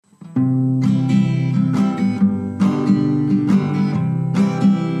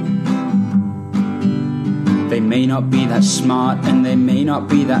not be that smart and they may not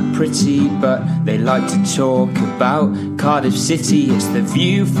be that pretty, but they like to talk about Cardiff City. It's the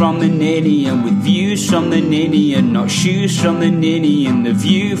view from the Ninian, with views from the Ninian, not shoes from the Ninian, the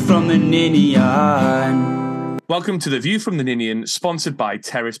view from the Ninian. Welcome to The View from the Ninian, sponsored by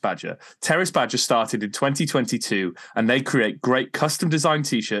Terrace Badger. Terrace Badger started in 2022 and they create great custom-designed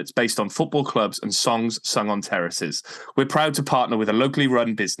t-shirts based on football clubs and songs sung on terraces. We're proud to partner with a locally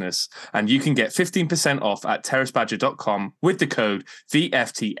run business, and you can get 15% off at terracebadger.com with the code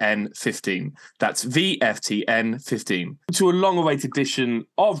VFTN15. That's VFTN15. To a long-awaited edition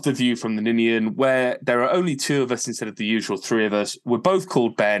of The View from the Ninian, where there are only two of us instead of the usual three of us. We're both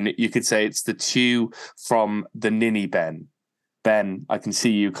called Ben. You could say it's the two from the Ninny Ben. Ben, I can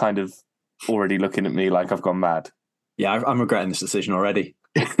see you kind of already looking at me like I've gone mad. Yeah, I'm regretting this decision already.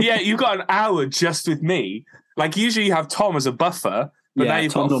 Yeah, you got an hour just with me. Like, usually you have Tom as a buffer, but now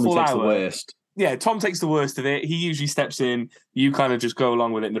you've Tom got a full takes hour. The worst. Yeah, Tom takes the worst of it. He usually steps in. You kind of just go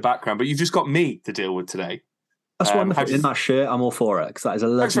along with it in the background, but you've just got me to deal with today. That's wonderful. In that shirt, I'm all for it, because that is a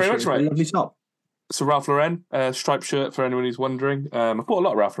lovely shirt. Right. A lovely top. So Ralph Lauren, striped shirt for anyone who's wondering. I bought a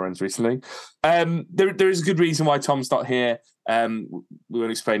lot of Ralph Lauren's recently. There is a good reason why Tom's not here. We won't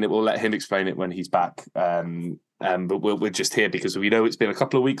explain it. We'll let him explain it when he's back. But we're just here because we know it's been a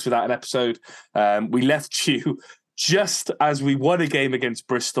couple of weeks without an episode. We left you just as we won a game against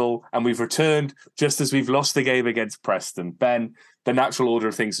Bristol, and we've returned just as we've lost the game against Preston. Ben, the natural order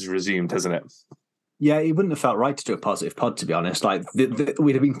of things has resumed, hasn't it? Yeah, it wouldn't have felt right to do a positive pod, to be honest. Like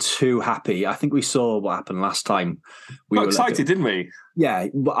we'd have been too happy. I think we saw what happened last time. We got excited, didn't we? Yeah,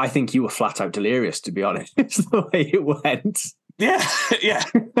 but I think you were flat out delirious, to be honest. The way it went. Yeah.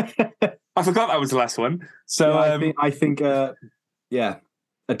 I forgot that was the last one. So yeah, I think,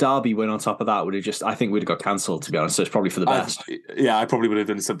 a derby win on top of that would have I think we'd have got cancelled, to be honest. So it's probably for the best. I probably would have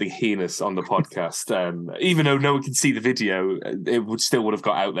done something heinous on the podcast. Even though no one can see the video, it would have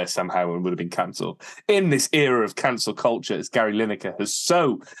got out there somehow and would have been cancelled. In this era of cancel culture, as Gary Lineker has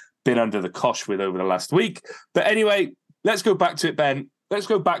so been under the cosh with over the last week. But anyway, let's go back to it, Ben. Let's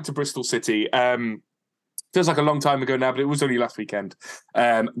go back to Bristol City. Feels like a long time ago now, but it was only last weekend.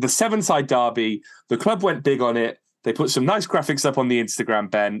 The seven-side derby, the club went big on it. They put some nice graphics up on the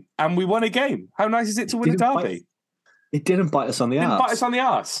Instagram, Ben, and we won a game. How nice is it to win a derby? It didn't bite us on the arse. It didn't bite us on the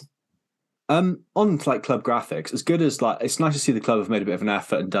arse. On like club graphics, as good as it's nice to see the club have made a bit of an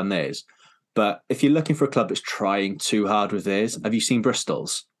effort and done theirs. But if you're looking for a club that's trying too hard with theirs, have you seen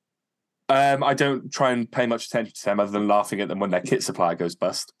Bristol's? I don't try and pay much attention to them other than laughing at them when their kit supplier goes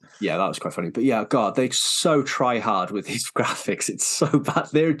bust. Yeah, that was quite funny. But yeah, God, they so try hard with these graphics. It's so bad.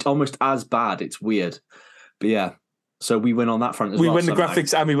 They're almost as bad. It's weird. But yeah. So we win on that front as well. We win the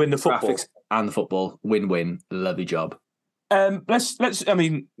graphics and we win the football. Graphics and the football. Win-win. Lovely job. Let's. I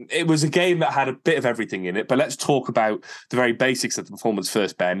mean, it was a game that had a bit of everything in it, but let's talk about the very basics of the performance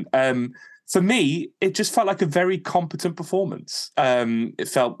first, Ben. For me, it just felt like a very competent performance. It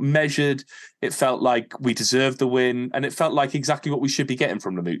felt measured. It felt like we deserved the win, and it felt like exactly what we should be getting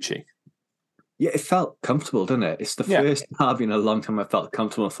from Lamouchi. Yeah, it felt comfortable, didn't it? It's the first derby in a long time I felt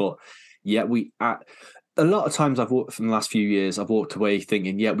comfortable. I thought, a lot of times from the last few years, I've walked away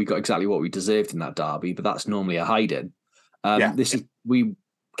thinking, we got exactly what we deserved in that derby, but that's normally a hiding. We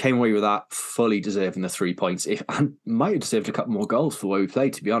came away with that fully deserving the 3 points. And might have deserved a couple more goals for the way we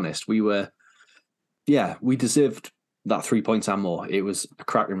played, to be honest. We deserved that 3 points and more. It was a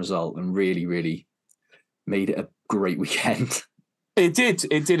cracking result and really, really made it a great weekend. It did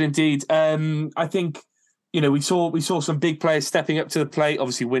indeed. I think, we saw some big players stepping up to the plate.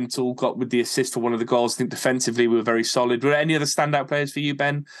 Obviously, Wintle got with the assist for one of the goals. I think defensively we were very solid. Were there any other standout players for you,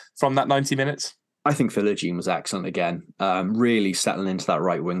 Ben, from that 90 minutes? I think Philogene was excellent again. Really settling into that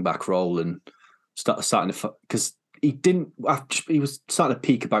right wing back role and starting to, because he was starting to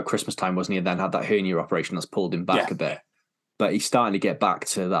peak about Christmas time, wasn't he? And then had that hernia operation that's pulled him back a bit. But he's starting to get back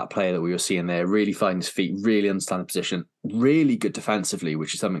to that player that we were seeing there. Really finding his feet, really understand the position, really good defensively,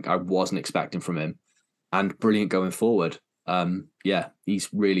 which is something I wasn't expecting from him. And brilliant going forward. He's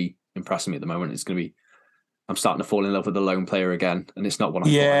really impressing me at the moment. I'm starting to fall in love with the lone player again, and it's not what I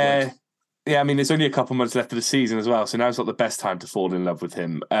thought I would. Yeah, I mean, there's only a couple months left of the season as well, so now's not the best time to fall in love with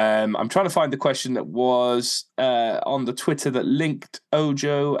him. I'm trying to find the question that was on the Twitter that linked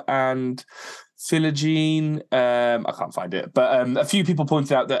Ojo and Philogene. I can't find it, but a few people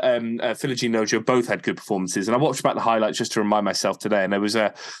pointed out that Philogene and Ojo both had good performances, and I watched back the highlights just to remind myself today, and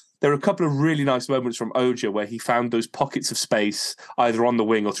there were a couple of really nice moments from Ojo where he found those pockets of space either on the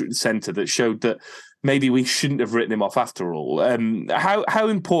wing or through the centre that showed that maybe we shouldn't have written him off after all. How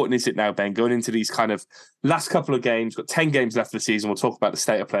important is it now, Ben, going into these kind of last couple of games? Got 10 games left of the season. We'll talk about the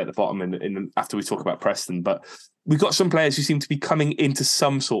state of play at the bottom after we talk about Preston. But we've got some players who seem to be coming into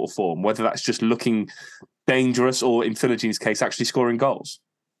some sort of form, whether that's just looking dangerous or, in Philogene case, actually scoring goals.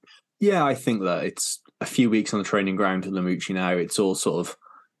 Yeah, I think that it's a few weeks on the training ground with Lamouchi now. It's all sort of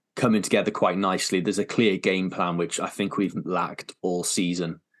coming together quite nicely. There's a clear game plan, which I think we've lacked all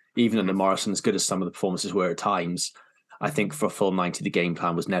season. Even under Morrison, as good as some of the performances were at times, I think for a full 90, the game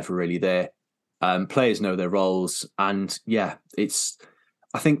plan was never really there. Players know their roles. And yeah,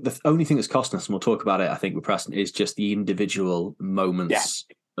 I think the only thing that's costing us, and we'll talk about it, I think, with Preston, is just the individual moments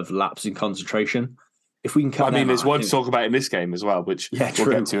of lapse in concentration. If we can there's one to talk about in this game as well, which we'll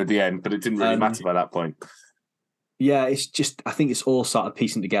get to at the end, but it didn't really matter by that point. Yeah, it's just, I think it's all started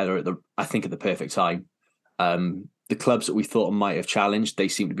piecing together at the perfect time. The clubs that we thought might have challenged, they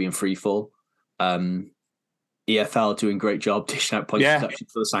seem to be in free fall. EFL doing a great job dishing out points deduction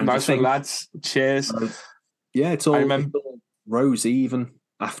for the Sounds. Nice one, lads. Cheers. It's all rosy. Even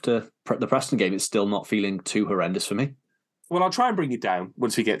after the Preston game, it's still not feeling too horrendous for me. Well, I'll try and bring you down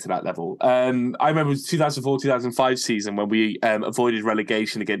once we get to that level. I remember it was 2004-2005 season when we avoided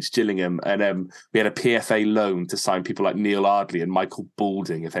relegation against Gillingham, and we had a PFA loan to sign people like Neil Ardley and Michael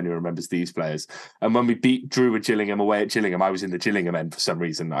Balding, if anyone remembers these players. And when we beat Drew at Gillingham away at Gillingham, I was in the Gillingham end for some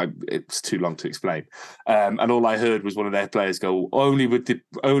reason. It's too long to explain. And all I heard was one of their players go, only with the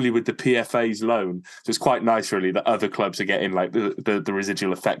PFA's loan. So it's quite nice, really, that other clubs are getting like the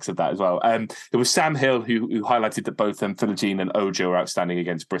residual effects of that as well. It was Sam Hill who highlighted that both Philogene and Ojo are outstanding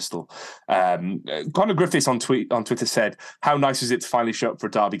against Bristol. Conor Griffiths on Twitter said, how nice is it to finally show up for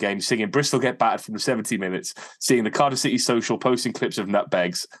a derby game, singing Bristol get battered from the 70 minutes, seeing the Cardiff City Social posting clips of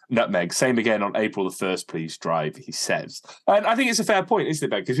nutmeg. Same again on April the 1st, please drive, he says. And I think it's a fair point, isn't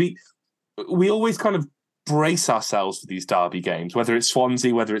it, Ben? Because we always kind of brace ourselves for these derby games, whether it's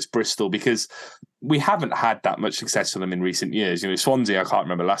Swansea, whether it's Bristol, because we haven't had that much success with them in recent years. Swansea, I can't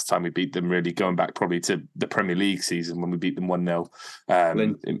remember last time we beat them, really going back probably to the Premier League season when we beat them 1-0.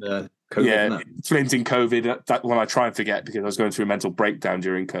 Flint in COVID. That one I try and forget because I was going through a mental breakdown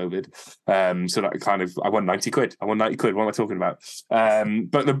during COVID. So that kind of, I won 90 quid. What am I talking about?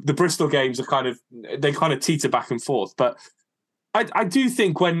 But the Bristol games are they kind of teeter back and forth. But I do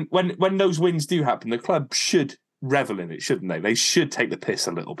think when those wins do happen, the club should revel in it, shouldn't they? They should take the piss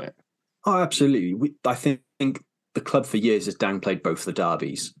a little bit. Oh, absolutely. I think the club for years has downplayed both the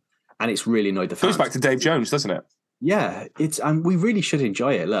derbies, and it's really annoyed the fans. Goes back to Dave Jones, doesn't it? Yeah, and we really should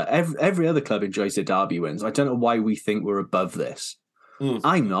enjoy it. Look, every other club enjoys their derby wins. I don't know why we think we're above this.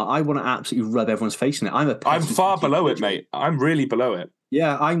 I'm not. I want to absolutely rub everyone's face in it. I'm far below it, mate. I'm really below it.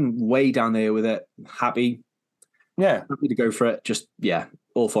 Yeah, I'm way down there with it. Happy to go for it. Just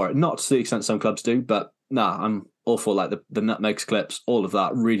all for it. Not to the extent some clubs do, but I'm all for like the nutmegs clips, all of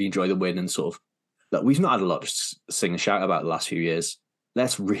that. Really enjoy the win and sort of look. We've not had a lot to sing and shout about the last few years.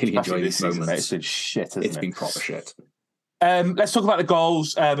 Let's really enjoy these moments. It's been shit, hasn't it? It's been proper shit. Let's talk about the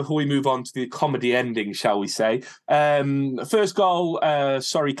goals before we move on to the comedy ending, shall we say. First goal,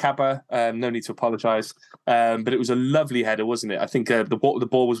 sorry, Cabba, no need to apologise. But it was a lovely header, wasn't it? I think the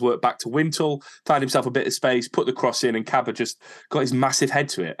ball was worked back to Wintle, found himself a bit of space, put the cross in, and Cabba just got his massive head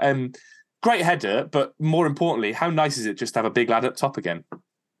to it. Great header, but more importantly, how nice is it just to have a big lad up top again?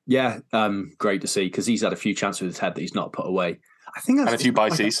 Yeah, great to see, because he's had a few chances with his head that he's not put away. I think that's and a few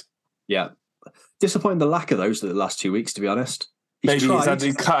biceps. Yeah. Disappointing the lack of those the last 2 weeks, to be honest. Maybe he's had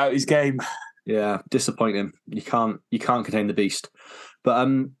to cut out his game. Yeah, disappointing. You can't contain the beast. But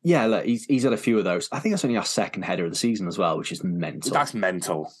look, he's had a few of those. I think that's only our second header of the season as well, which is mental. That's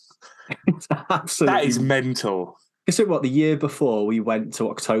mental. It's absolutely. That is mental. Consider what the year before we went to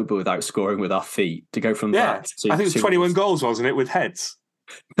October without scoring with our feet to go from that to I think it was 21 goals, wasn't it, with heads?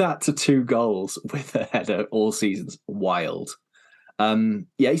 That to 2 goals with a header all season's wild.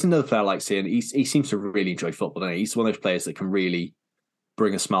 He's another player I like seeing. He seems to really enjoy football, and he's one of those players that can really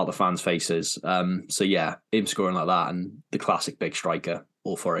bring a smile to fans' faces. Him scoring like that and the classic big striker,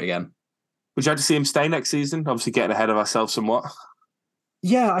 all for it again. Would you like to see him stay next season? Obviously getting ahead of ourselves somewhat.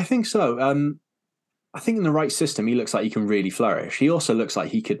 Yeah, I think so. I think in the right system, he looks like he can really flourish. He also looks like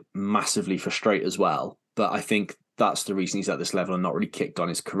he could massively frustrate as well. But I think that's the reason he's at this level and not really kicked on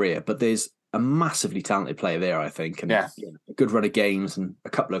his career. But there's a massively talented player there, I think. And a good run of games and a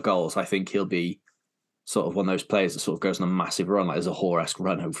couple of goals. I think he'll be sort of one of those players that sort of goes on a massive run, like there's a Hoare-esque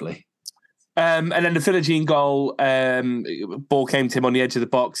run, hopefully. And then the Philogene goal, ball came to him on the edge of the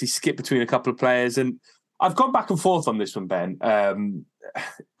box. He skipped between a couple of players. And I've gone back and forth on this one, Ben.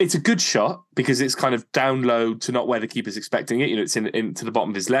 It's a good shot because it's kind of down low to not where the keeper's expecting it. It's into the bottom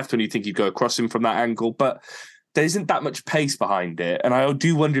of his left when you think you'd go across him from that angle, but there isn't that much pace behind it. And I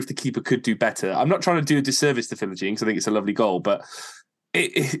do wonder if the keeper could do better. I'm not trying to do a disservice to Philogene because I think it's a lovely goal, but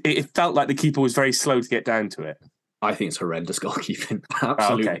it felt like the keeper was very slow to get down to it. I think it's horrendous goalkeeping.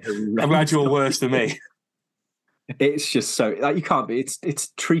 Absolutely. Okay. I'm glad you're worse than me. It's just so like you can't be.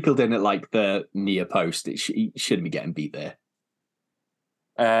 It's trickled in at like the near post. He shouldn't be getting beat there.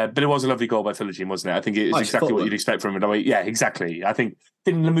 But it was a lovely goal by Philogene, wasn't it? I think it is exactly what you'd expect from him. Yeah, exactly. I think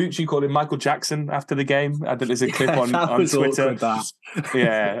didn't Lamucci call him Michael Jackson after the game? I think there's a clip on Twitter.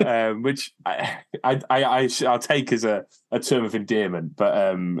 Yeah, which I'll take as a term of endearment,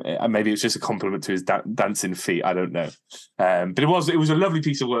 but maybe it's just a compliment to his dancing feet. I don't know. But it was a lovely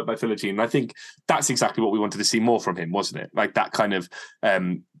piece of work by Philogene, and I think that's exactly what we wanted to see more from him, wasn't it? Like that kind of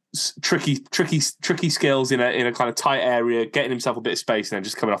tricky skills in a kind of tight area, getting himself a bit of space, and then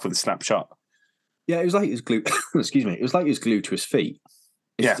just coming off with a snapshot. Yeah, it was like he was glued. Excuse me. It was like he was glued to his feet.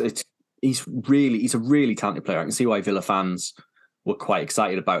 He's a really talented player. I can see why Villa fans were quite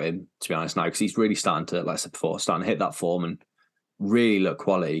excited about him, to be honest, now, because he's really starting to, like I said before, starting to hit that form and really look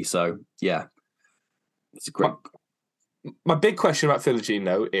quality. So yeah, it's a great. My big question about Philogene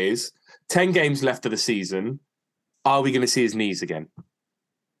though is 10 games left of the season. Are we going to see his knees again?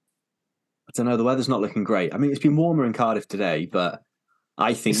 I don't know. The weather's not looking great. I mean, it's been warmer in Cardiff today, but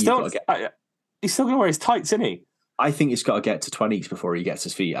I think he's still going to wear his tights, isn't he? I think he's got to get to 20s before he gets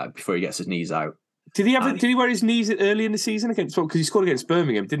his feet out, before he gets his knees out. Did he wear his knees early in the season against? Because he scored against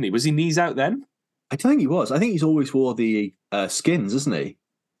Birmingham, didn't he? Was he knees out then? I don't think he was. I think he's always wore the skins, isn't he?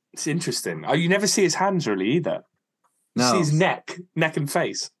 It's interesting. You never see his hands really either. No. You see his neck and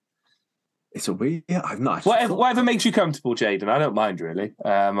face. It's a weird. Yeah, I've not. Whatever makes you comfortable, Jaden. I don't mind really.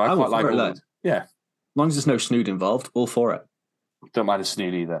 I quite like it. Yeah, as long as there's no snood involved, all for it. Don't mind a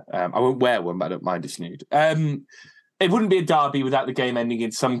snood either. I won't wear one, but I don't mind a snood. It wouldn't be a derby without the game ending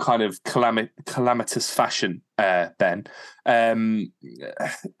in some kind of calamitous fashion, Ben. I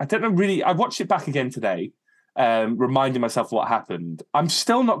don't know really. I watched it back again today, reminding myself what happened. I'm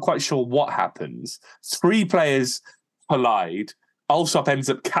still not quite sure what happens. 3 players collide. Allsop ends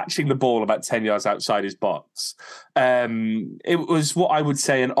up catching the ball about 10 yards outside his box. It was what I would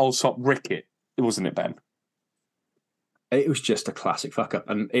say an Allsop ricket, wasn't it, Ben? It was just a classic fuck up.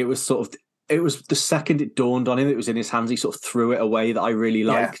 And it was the second it dawned on him, it was in his hands, he sort of threw it away that I really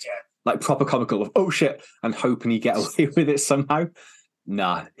liked. Yeah. Like proper comical of, oh shit, and hoping he'd get away with it somehow.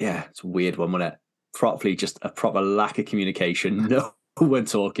 Nah, yeah, it's a weird one, wasn't it? Properly just a proper lack of communication. No one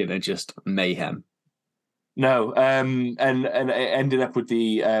talking and just mayhem. No, and it ended up with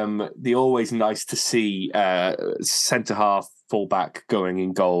the always nice to see centre half fullback going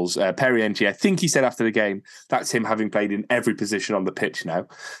in goals. Perry Ng, I think he said after the game, that's him having played in every position on the pitch now.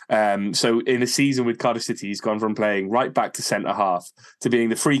 So in a season with Cardiff City, he's gone from playing right back to centre half to being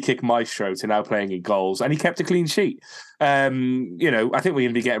the free kick maestro to now playing in goals, and he kept a clean sheet. I think we're going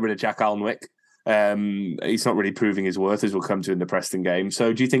to be getting rid of Jack Alnwick. He's not really proving his worth, as we'll come to in the Preston game.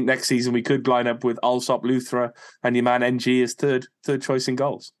 So do you think next season we could line up with Allsop, Luthra and your man NG as third choice in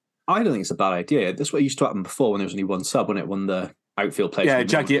goals? I don't think it's a bad idea. That's what used to happen before when there was only one sub, when it won the outfield place.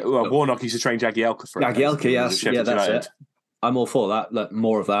 Yeah, Warnock used to train Jagielka for it. Jagielka, yes. Yeah, that's it. I'm all for that.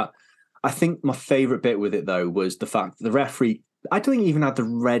 More of that. I think my favourite bit with it, though, was the fact that the referee, I don't think he even had the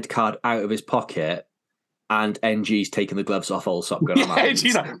red card out of his pocket, and NG's taking the gloves off Allsop. Going,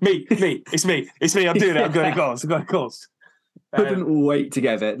 NG's like, me, it's me, I'm doing it, I'm going to goals. Couldn't wait to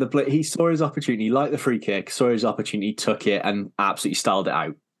get it. He saw his opportunity, liked the free kick, saw his opportunity, took it, and absolutely styled it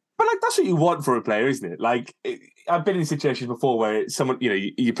out. But that's what you want for a player, isn't it? I've been in situations before where someone,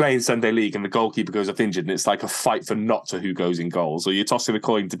 you're playing Sunday League and the goalkeeper goes off injured, and it's like a fight for not to who goes in goals, or you're tossing a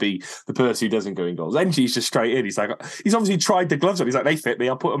coin to be the person who doesn't go in goals. NG's just straight in. He's obviously tried the gloves on. He's like, they fit me,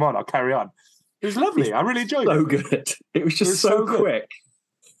 I'll put them on, I'll carry on. It was lovely. I really enjoyed it. So good. It was just so quick.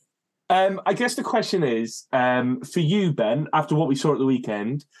 I guess the question is, for you, Ben, after what we saw at the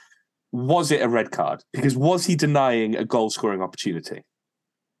weekend, was it a red card? Because was he denying a goal-scoring opportunity?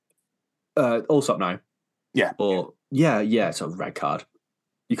 Allsop, no. Yeah. Or it's a red card.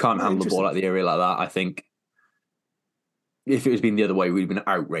 You can't handle the ball out the area like that. I think if it was been the other way, we'd have been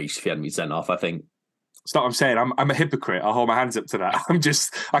outraged if he hadn't been sent off, I think. It's not what I'm saying. I'm a hypocrite. I'll hold my hands up to that.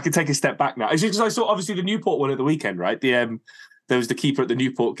 I can take a step back now. It's just because I saw obviously the Newport one at the weekend, right? There was the keeper at the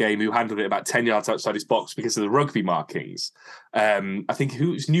Newport game who handled it about 10 yards outside his box because of the rugby markings. I think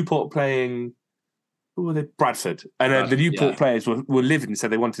who's Newport playing? Who were they? Bradford. And the Newport players were livid and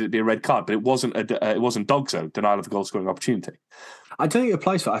said they wanted it to be a red card, but it wasn't Dogso, denial of a goal scoring opportunity. I don't think it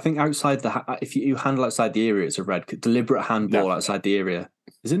applies for. I think outside if you handle outside the area, it's a red. Deliberate handball outside the area,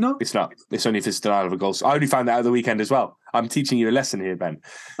 is it not? It's not. It's only if it's denial of a goal. I only found that out the weekend as well. I'm teaching you a lesson here, Ben.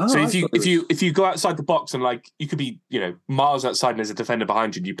 So if you go outside the box and like you could be miles outside and there's a defender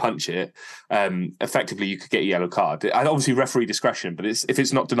behind you and you punch it, effectively you could get a yellow card. Obviously referee discretion, but if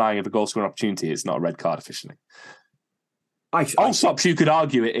it's not denying of a goal scoring opportunity, it's not a red card officially. Allsops, you could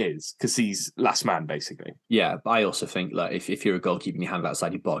argue it is because he's last man basically. Yeah, but I also think that if you're a goalkeeper and you hand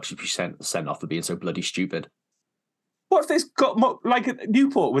outside your box, you'd be sent off for being so bloody stupid. What if they've got like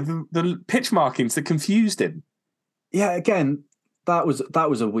Newport with the pitch markings that confused him? Yeah, again, that was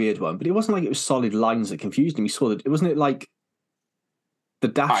a weird one, but it wasn't like it was solid lines that confused him. He saw that it wasn't it like the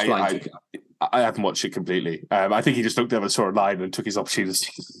dash lines. I haven't watched it completely. I think he just looked over, saw a line, and took his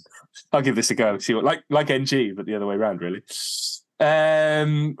opportunity. I'll give this a go. See what like NG, but the other way around, really.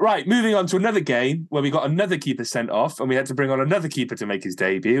 Right, moving on to another game where we got another keeper sent off, and we had to bring on another keeper to make his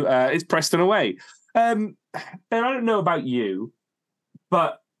debut. It's Preston away. Ben, I don't know about you,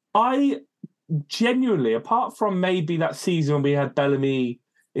 but I genuinely, apart from maybe that season when we had Bellamy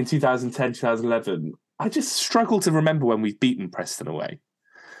in 2010, 2011, I just struggle to remember when we've beaten Preston away.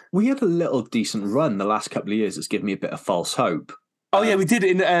 We had a little decent run the last couple of years that's given me a bit of false hope. Oh, yeah, we did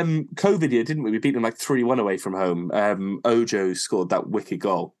in COVID year, didn't we? We beat them like 3-1 away from home. Ojo scored that wicked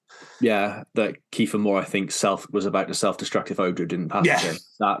goal. Yeah, that Kiefer Moore, I think, was about to self-destruct if Ojo didn't pass it in.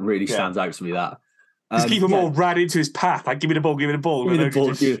 That really stands out to me, that. Because Kiefer Moore ran into his path, like, give me the ball, give me the ball. Give me the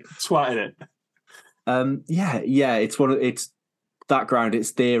ball, swatted it. It's that ground,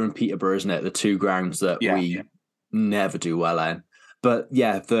 it's there in Peterborough, isn't it? The two grounds that we never do well in. But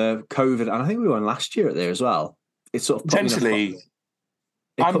yeah, the COVID, and I think we won last year at there as well. It's sort of potentially.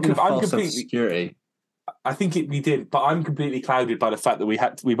 I'm completely security. I think we did, but I'm completely clouded by the fact that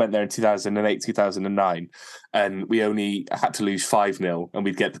we went there in 2008, 2009, and we only had to lose 5-0, and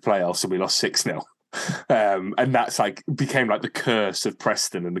we'd get the playoffs, and we lost 6-0. And that's like became like the curse of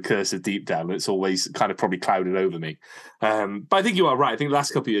Preston and the curse of Deep Down. It's always kind of probably clouded over me. But I think you are right. I think the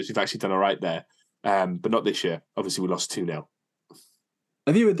last couple of years we've actually done all right there, but not this year. Obviously, we lost 2-0.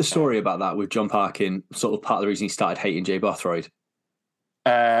 Have you heard the story about that with John Parkin? Sort of part of the reason he started hating Jay Bothroyd.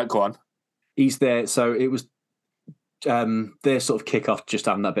 Go on. He's there, so it was their sort of kick-off, just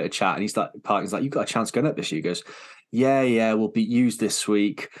having that bit of chat, and he's like, Parkin's like, "You've got a chance going up this year." He goes, "Yeah, we'll beat yous this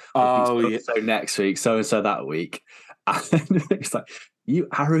week. So next week, so and so that week." And it's like, "You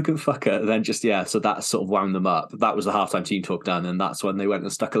arrogant fucker!" And then so that sort of wound them up. That was the halftime team talk done, and that's when they went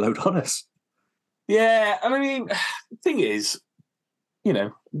and stuck a load on us. Yeah, and I mean, the thing is,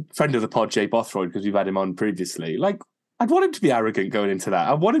 friend of the pod, Jay Bothroyd, because we've had him on previously. Like, I'd want him to be arrogant going into that.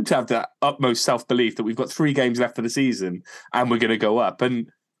 I want him to have that utmost self-belief that we've got 3 games left of the season and we're going to go up. And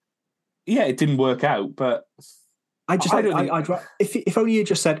yeah, it didn't work out, but if only you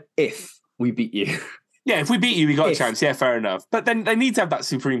just said, if we beat you. Yeah, if we beat you, we got a chance. Yeah, fair enough. But then they need to have that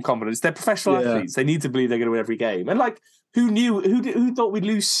supreme confidence. They're professional athletes. They need to believe they're going to win every game. And like, who thought we'd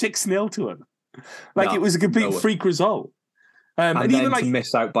lose 6-0 to them? Like, it was a complete freak result. And then even to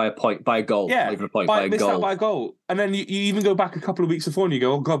miss out by a goal. Yeah, not even a point, by a goal. And then you even go back a couple of weeks before and you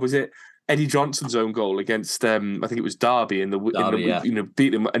go, oh God, was it Eddie Johnson's own goal against, I think it was Derby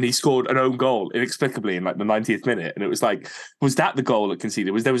beat them, and he scored an own goal inexplicably in like the 90th minute. And it was like, was that the goal that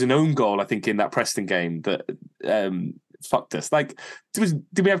conceded? There was an own goal, I think, in that Preston game that fucked us. Like,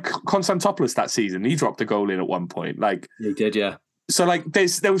 did we have Konstantopoulos that season? He dropped a goal in at one point. Like, he did, yeah. So like,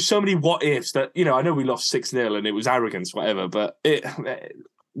 there was so many what ifs that I know we lost 6-0 and it was arrogance, whatever, but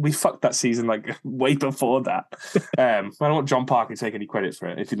we fucked that season like way before that. I don't want John Parker to take any credit for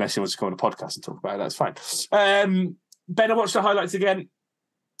it. Unless he wants to come on a podcast and talk about it, that's fine. Ben, I watched the highlights again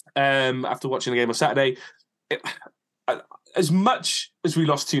after watching the game on Saturday. As much as we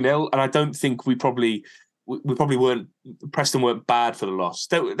lost 2-0, and I don't think we probably weren't. Preston weren't bad for the loss.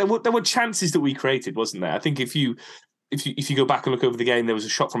 There were chances that we created, wasn't there? I think if you go back and look over the game, there was a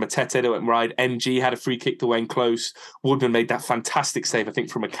shot from Atete that went wide. NG had a free kick that went close. Woodman made that fantastic save, I think,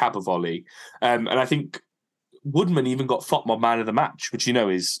 from a Cabba volley. And I think Woodman even got FOTMOB Man of the Match, which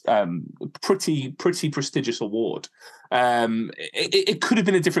is pretty prestigious award. It could have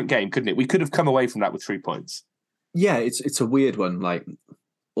been a different game, couldn't it? We could have come away from that with 3 points. Yeah, it's a weird one. Like,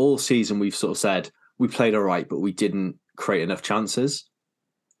 all season we've sort of said we played all right, but we didn't create enough chances.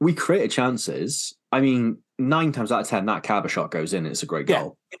 We created chances. I mean, 9 times out of 10, that Cabba shot goes in. It's a great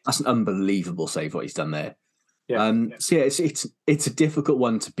goal. Yeah. That's an unbelievable save what he's done there. Yeah. So yeah, it's a difficult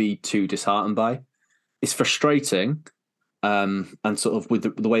one to be too disheartened by. It's frustrating, and sort of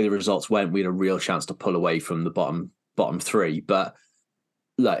with the way the results went, we had a real chance to pull away from the bottom 3. But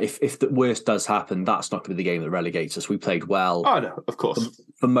look, if the worst does happen, that's not going to be the game that relegates us. We played well. Oh no, of course.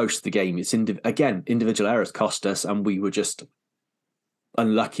 For most of the game, it's individual errors cost us, and we were just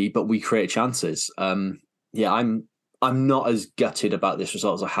unlucky, but we created chances. Yeah, I'm not as gutted about this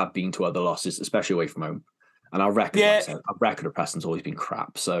result as I have been to other losses, especially away from home. And our record, our record of Preston's always been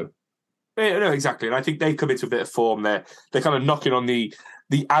crap. So, yeah, no, exactly. And I think they come into a bit of form. They're kind of knocking on the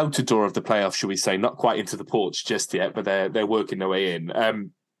outer door of the playoffs, shall we say? Not quite into the porch just yet, but they're working their way in.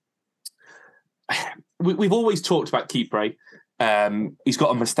 We've always talked about Kipre. He's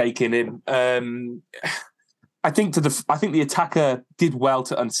got a mistake in him. I think the attacker did well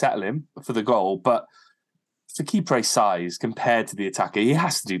to unsettle him for the goal, but for Kipre's size compared to the attacker, he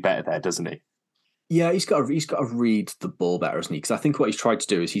has to do better there, doesn't he? Yeah, he's got to read the ball better, hasn't he? Because I think what he's tried to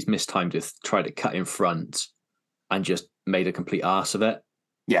do is he's mistimed with tried to cut in front and just made a complete arse of it.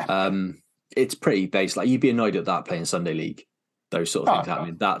 Yeah. It's pretty basic. Like, you'd be annoyed at that playing Sunday League. Those sort of things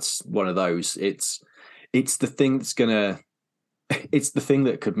happening. That's one of those. It's the thing that's gonna. It's the thing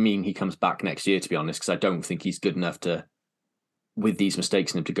that could mean he comes back next year. To be honest, because I don't think he's good enough to, with these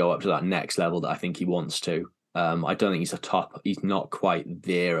mistakes in him, to go up to that next level that I think he wants to. I don't think he's not quite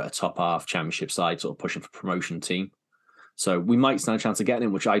there at a top half championship side, sort of pushing for promotion team. So we might stand a chance of getting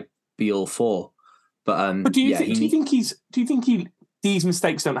him, which I'd be all for. But do you think these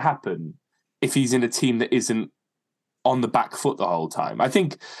mistakes don't happen if he's in a team that isn't on the back foot the whole time? I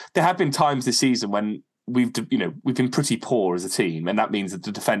think there have been times this season when we've been pretty poor as a team, and that means that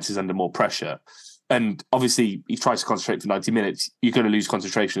the defence is under more pressure. And obviously, he tries to concentrate for 90 minutes. You're going to lose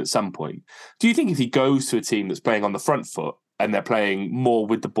concentration at some point. Do you think if he goes to a team that's playing on the front foot and they're playing more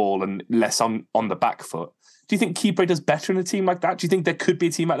with the ball and less on the back foot, do you think Kipre does better in a team like that? Do you think there could be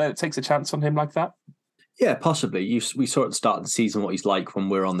a team out there that takes a chance on him like that? Yeah, possibly. We saw at the start of the season what he's like when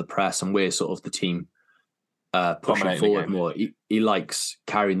we're on the press and we're sort of the team pushing forward more. He likes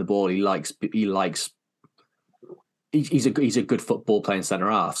carrying the ball. He's a good football playing centre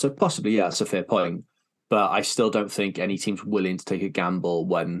half. So possibly, yeah, that's a fair point. But I still don't think any team's willing to take a gamble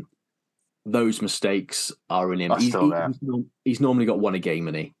when those mistakes are in him. He's normally got one a game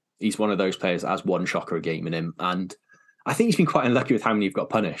in him. He's one of those players that has one shocker a game in him. And I think he's been quite unlucky with how many have got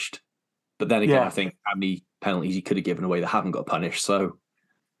punished. But then again, I think how many penalties he could have given away that haven't got punished. So,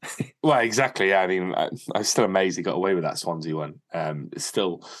 well, exactly. Yeah, I mean, I'm still amazed he got away with that Swansea one.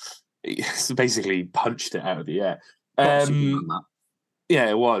 It's basically punched it out of the air. Yeah,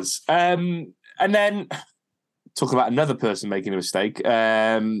 it was. And then talking about another person making a mistake.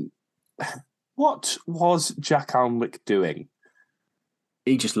 What was Jack Alnwick doing?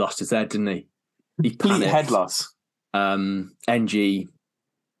 He just lost his head, didn't he? Complete head loss. NG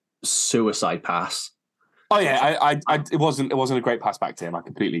suicide pass. Oh yeah, it wasn't a great pass back to him. I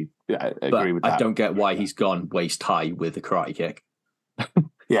completely agree with that. I don't get why he's gone waist high with a karate kick.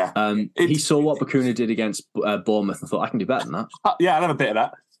 Yeah, he saw what Bakuna did against Bournemouth and thought, I can do better than that. Yeah, I'll have a bit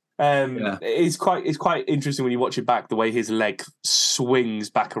of that. It's quite interesting when you watch it back, the way his leg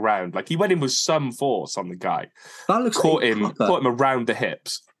swings back around. Like, he went in with some force on the guy. That looks caught him around the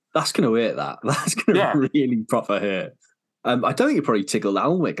hips. That's going to hurt. That's going to really proper hurt. I don't think it probably tickled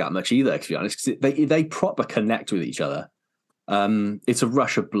Alnwick that much either, to be honest, because they proper connect with each other. It's a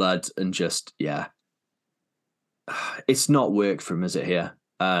rush of blood and just, it's not worked for him, is it, here?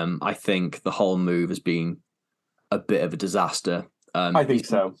 I think the whole move has been a bit of a disaster. I think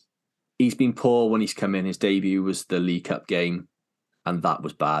so. He's been poor when he's come in. His debut was the League Cup game, and that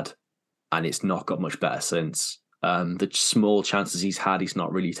was bad. And it's not got much better since. The small chances he's had, he's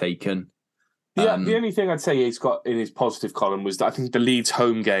not really taken. Yeah, the only thing I'd say he's got in his positive column was that I think the Leeds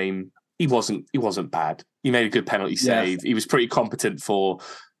home game, he wasn't bad. He made a good penalty save. He was pretty competent for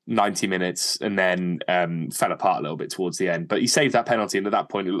 90 minutes and then fell apart a little bit towards the end. But he saved that penalty, and at that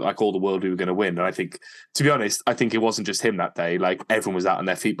point it looked like all the world we were going to win. And I think, to be honest, it wasn't just him that day. Like, everyone was out on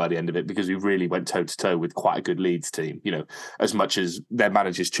their feet by the end of it, because we really went toe-to-toe with quite a good Leeds team. You know, as much as their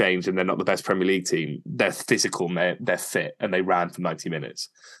managers changed and they're not the best Premier League team, they're physical and they're fit, and they ran for 90 minutes.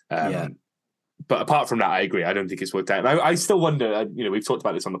 But apart from that, I agree. I don't think it's worked out. I still wonder, we've talked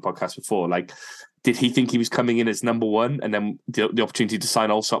about this on the podcast before, like, did he think he was coming in as number one, and then the opportunity to sign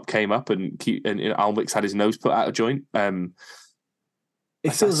Allsop came up, and Alnwick's had his nose put out of joint?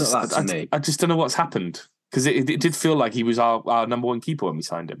 It feels like that to me. I just don't know what's happened, because it did feel like he was our number one keeper when we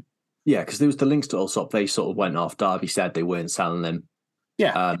signed him. Yeah, because there was the links to Allsop. They sort of went off. Derby said they weren't selling him.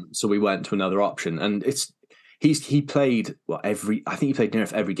 Yeah. So we went to another option, and he played I think he played near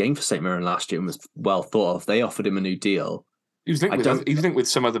every game for St Mirren last year and was well thought of. They offered him a new deal, He was linked with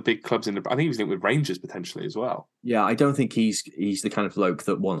some other big clubs I think he was linked with Rangers potentially as well. Yeah, I don't think he's the kind of bloke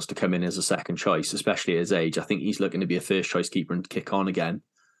that wants to come in as a second choice, especially at his age. I think he's looking to be a first choice keeper and kick on again.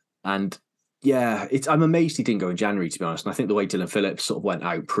 And yeah, I'm amazed he didn't go in January, to be honest. And I think the way Dylan Phillips sort of went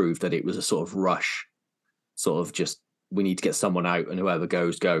out proved that it was a sort of rush, sort of just we need to get someone out, and whoever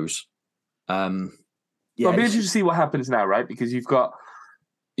goes. Yeah, well, maybe you see what happens now, right? Because you've got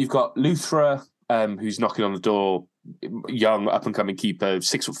Luthra, who's knocking on the door, young up and coming keeper,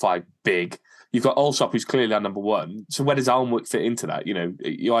 6'5", big. You've got Allsop, who's clearly our number one. So where does Alnwick fit into that?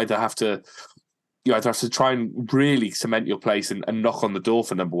 You either have to try and really cement your place and knock on the door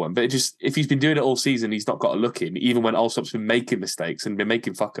for number one. But if he's been doing it all season, he's not got a look in. Even when Allsop's been making mistakes and been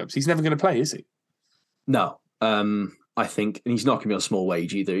making fuck ups, he's never going to play, is he? No, I think, and he's not going to be on a small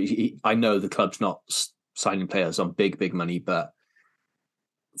wage either. I know the club's not signing players on big money, but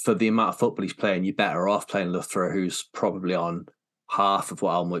for the amount of football he's playing, you're better off playing Luthra, who's probably on half of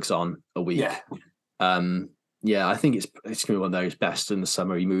what Alnwick's on a week. Yeah. I think it's going to be one of those best in the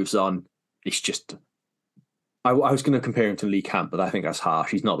summer. He moves on. It's just, I was going to compare him to Lee Camp, but I think that's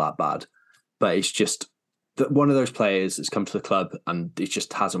harsh. He's not that bad, but it's just that one of those players that's come to the club and it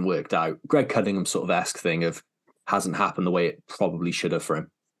just hasn't worked out. Greg Cunningham sort of esque thing of hasn't happened the way it probably should have for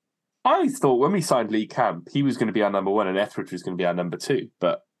him. I thought when we signed Lee Camp, he was going to be our number one and Etheridge was going to be our number two,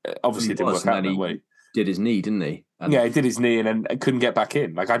 but obviously it didn't work out that way. Did his knee, didn't he? And he did his knee and couldn't get back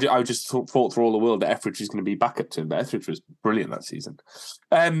in. Like I just thought for all the world that Etheridge was going to be back up to him, but Etheridge was brilliant that season.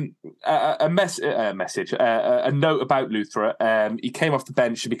 A note about Luthra. He came off the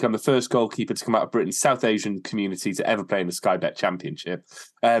bench to become the first goalkeeper to come out of Britain's South Asian community to ever play in the Sky Bet Championship.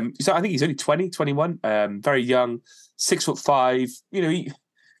 So I think he's only 20, 21, very young, 6'5". He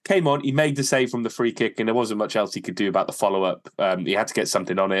came on, he made the save from the free kick, and there wasn't much else he could do about the follow-up. He had to get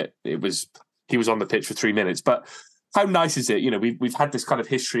something on it. He was on the pitch for 3 minutes. But how nice is it? We've had this kind of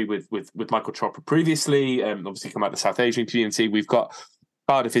history with Michael Chopra previously, obviously come out of the South Asian community. We've got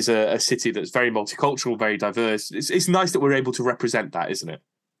Cardiff is a city that's very multicultural, very diverse. It's nice that we're able to represent that, isn't it?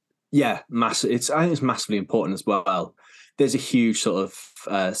 Yeah, massive. I think it's massively important as well. There's a huge sort of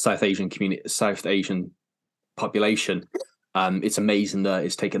South Asian population. It's amazing that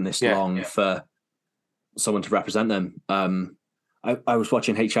it's taken this long for someone to represent them. I was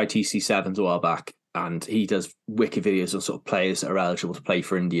watching HITC Sevens a while back, and he does wicked videos on sort of players that are eligible to play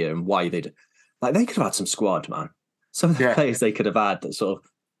for India and why they could have had some squad, man. Some of the players they could have had that sort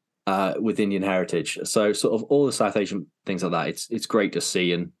of with Indian heritage. So sort of all the South Asian things like that. It's great to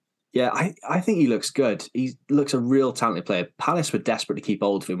see, and I think he looks good. He looks a real talented player. Palace were desperate to keep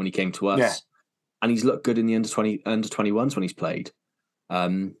hold of him when he came to us, and he's looked good in the under 21s when he's played.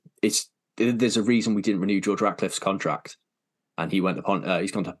 There's a reason we didn't renew George Ratcliffe's contract. And he went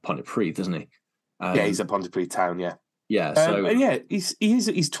he's gone to Pontypridd, doesn't he? He's at Pontypridd Town, yeah. Yeah, so he's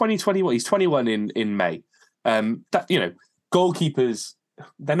 2021. He's 21 in May. Goalkeepers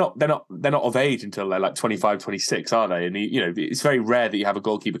they're not of age until they're like 25, 26, are they? And it's very rare that you have a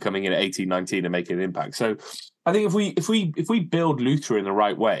goalkeeper coming in at 18, 19 and making an impact. So I think if we build Luthra in the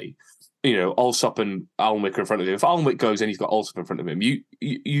right way, Allsop and Alnwick are in front of him. If Alnwick goes and he's got Allsop in front of him, you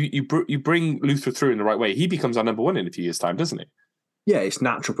bring Luthra through in the right way. He becomes our number one in a few years' time, doesn't he? Yeah, it's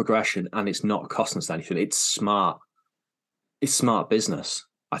natural progression and it's not costing us anything. It's smart. It's smart business.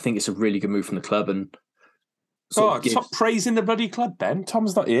 I think it's a really good move from the club. And stop praising the bloody club, Ben.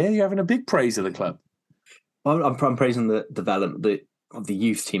 Tom's not here. You're having a big praise of the club. I'm praising the development of the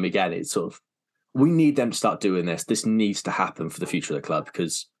youth team again. It's sort of we need them to start doing this. This needs to happen for the future of the club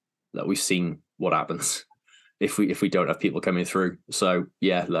because we've seen what happens if we don't have people coming through. So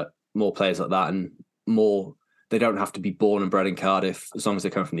more players like that and more. They don't have to be born and bred in Cardiff. As long as they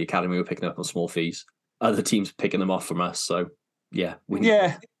come from the academy, we're picking up on small fees. Other teams picking them off from us. So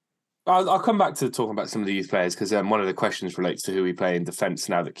I'll come back to talking about some of the youth players because one of the questions relates to who we play in defence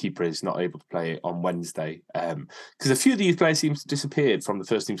now that keeper is not able to play on Wednesday. Because a few of the youth players seem to have disappeared from the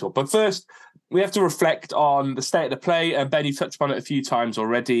first team talk. But first, we have to reflect on the state of the play. And Ben, you've touched on it a few times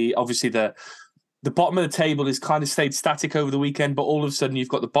already. Obviously, the bottom of the table has kind of stayed static over the weekend, but all of a sudden you've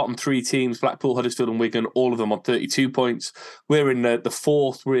got the bottom three teams, Blackpool, Huddersfield and Wigan, all of them on 32 points. We're in the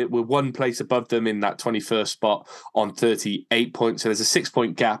fourth. We're one place above them in that 21st spot on 38 points. So there's a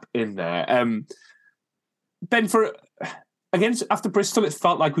 6-point gap in there. Ben, after Bristol, it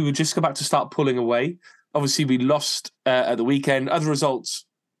felt like we were just about to start pulling away. Obviously, we lost at the weekend. Other results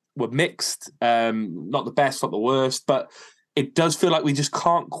were mixed. Not the best, not the worst, but it does feel like we just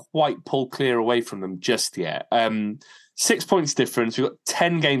can't quite pull clear away from them just yet. 6 points difference. We've got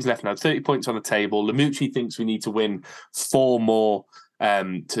 10 games left now, 30 points on the table. Lamucci thinks we need to win 4 more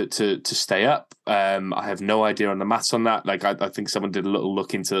to stay up. I have no idea on the maths on that. Like I think someone did a little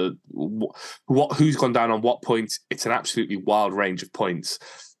look into who's gone down on what point. It's an absolutely wild range of points.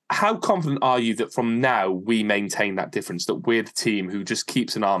 How confident are you that from now we maintain that difference, that we're the team who just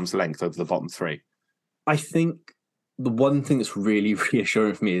keeps an arm's length over the bottom three? I think the one thing that's really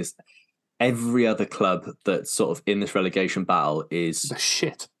reassuring for me is every other club that's sort of in this relegation battle is... They're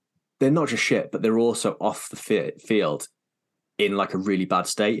shit. They're not just shit, but they're also off the field in like a really bad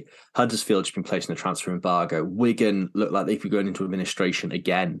state. Huddersfield's been placing a transfer embargo. Wigan look like they could be going into administration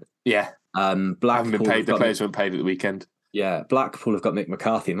again. Yeah. Blackpool haven't been paid. The players weren't paid at the weekend. Yeah, Blackpool have got Mick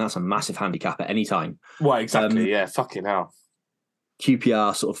McCarthy, and that's a massive handicap at any time. Well, exactly. Yeah, fucking hell.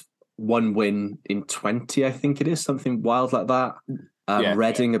 QPR sort of 1 win in 20, I think it is, something wild like that.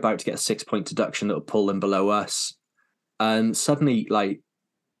 Reading about to get a 6-point deduction that will pull them below us. And suddenly, like,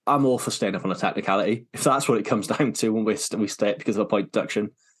 I'm all for staying up on a technicality. If that's what it comes down to when we stay up because of a point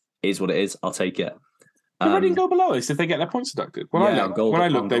deduction, is what it is. I'll take it. Did Reading go below us if they get their points deducted? When I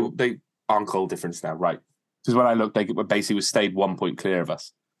look, they aren't goal difference now, right? Because when I looked, they basically stayed 1 point clear of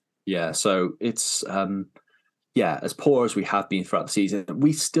us. Yeah, so it's as poor as we have been throughout the season,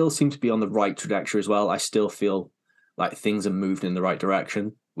 we still seem to be on the right trajectory as well. I still feel like things are moving in the right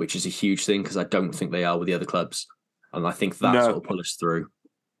direction, which is a huge thing because I don't think they are with the other clubs, and I think that's what will pull us through.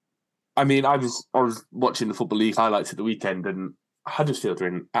 I mean, I was watching the Football League highlights at the weekend, and Huddersfield are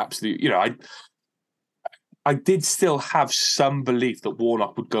in absolute. I did still have some belief that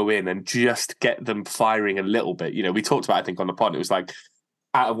Warnock would go in and just get them firing a little bit. We talked about, I think, on the pod, it was like,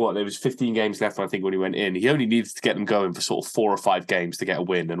 out of there was 15 games left, I think, when he went in. He only needed to get them going for sort of 4 or 5 games to get a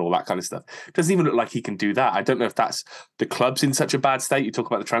win and all that kind of stuff. Doesn't even look like he can do that. I don't know if that's the club's in such a bad state. You talk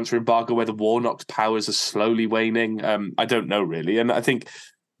about the transfer embargo, whether Warnock's powers are slowly waning. I don't know, really. And I think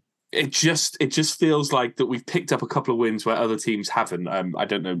it just feels like that we've picked up a couple of wins where other teams haven't. I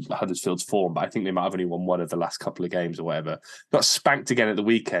don't know Huddersfield's form, but I think they might have only won one of the last couple of games or whatever. Got spanked again at the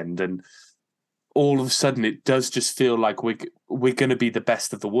weekend, and all of a sudden it does just feel like we're going to be the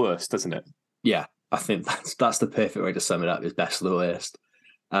best of the worst, doesn't it? Yeah, I think that's the perfect way to sum it up, is best of the worst.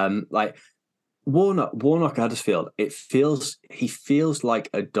 Like Warnock Huddersfield, he feels like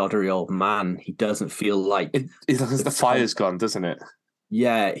a doddery old man. He doesn't feel like the fire's gone, doesn't it?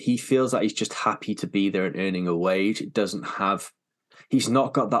 Yeah, he feels like he's just happy to be there and earning a wage. He's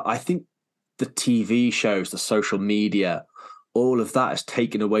not got that. I think the TV shows, the social media, all of that has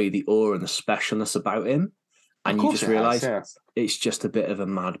taken away the awe and the specialness about him. And you just realise it's just a bit of a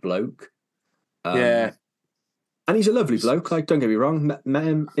mad bloke. And he's a lovely bloke. Like, don't get me wrong, met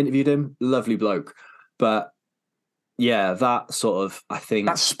him, interviewed him, lovely bloke. But yeah, that sort of, I think...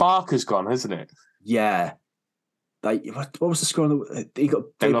 That spark has gone, hasn't it? Yeah. Like, what was the score?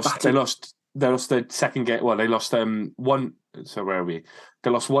 They lost their second game. Well, they lost one. So where are we? They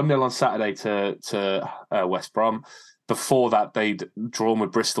lost 1-0 on Saturday to West Brom. Before that, they'd drawn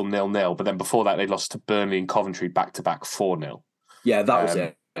with Bristol 0-0. But then before that, they lost to Burnley and Coventry back-to-back 4-0. Yeah, that was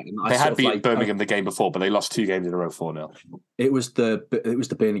it. They had beaten Birmingham the game before, but they lost 2 games in a row 4-0. It was the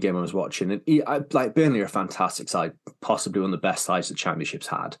Burnley game I was watching, and Burnley are a fantastic side, possibly one of the best sides the Championship's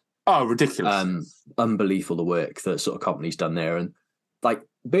had. Oh, ridiculous! Unbelievable the work that sort of company's done there, and like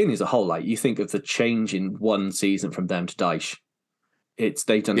Burnley as a whole, like you think of the change in one season from them to Dyche,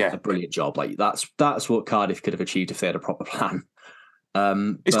 they've done a brilliant job. Like that's what Cardiff could have achieved if they had a proper plan.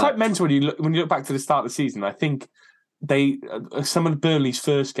 It's quite mental when you look back to the start of the season. I think some of Burnley's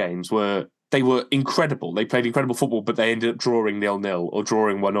first games were incredible. They played incredible football, but they ended up drawing 0-0 or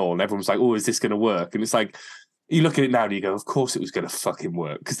drawing 1-1. And everyone was like, "Oh, is this going to work?" And it's like, you look at it now and you go, of course it was going to fucking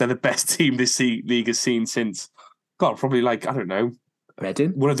work, because they're the best team this league has seen since, God, probably like, I don't know,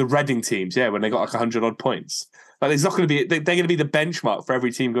 Reading? One of the Reading teams, when they got like 100 odd points. Like, there's not going to be, they're going to be the benchmark for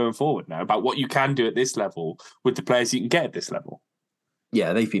every team going forward now about what you can do at this level with the players you can get at this level.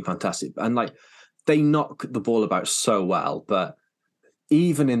 Yeah, they've been fantastic. And like, they knock the ball about so well, but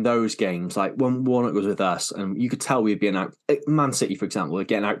even in those games, like when Warnock was with us, and you could tell we'd been out, Man City, for example, were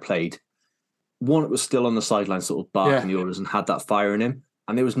getting outplayed. Warnock was still on the sideline, sort of barking the orders and had that fire in him.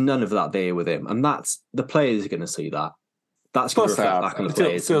 And there was none of that there with him. And that's, the players are going to see that. That's going to reflect back on the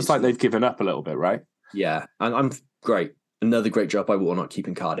players. It feels like they've given up a little bit, right? Yeah. And I'm great. Another great job by Warnock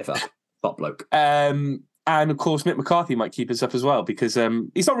keeping Cardiff up. Top bloke. And of course, Mick McCarthy might keep us up as well, because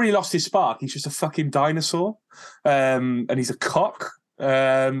he's not really lost his spark. He's just a fucking dinosaur. And he's a cock.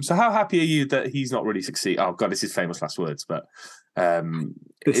 So how happy are you that he's not really succeed? Oh God, this is famous last words, but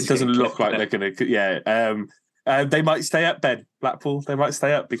it doesn't look like they're going to. They might stay up, Ben. Blackpool, they might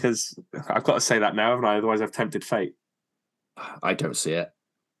stay up, because I've got to say that now, haven't I? Otherwise, I've tempted fate. I don't see it.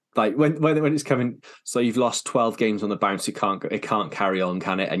 Like when it's coming, so you've lost 12 games on the bounce. It can't carry on,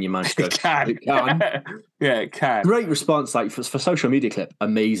 can it? And you manage to go. It can. It can. Yeah, it can. Great response, like for social media clip,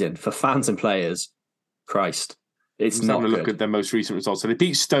 amazing. For fans and players, Christ, it's not good. Look at their most recent results. So they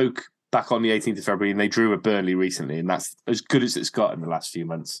beat Stoke back on the 18th of February, and they drew at Burnley recently, and that's as good as it's got in the last few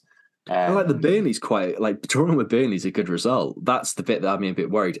months. I like the Burnley's quite like drawing with Burnley's a good result. That's the bit that had me a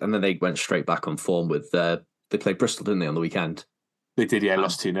bit worried. And then they went straight back on form with they played Bristol, didn't they, on the weekend? They did, yeah,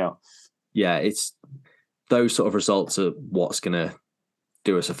 lost 2-0. Yeah, it's those sort of results are what's going to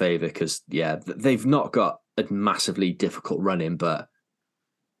do us a favour because, yeah, they've not got a massively difficult run in, but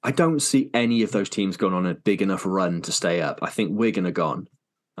I don't see any of those teams going on a big enough run to stay up. I think Wigan are gone,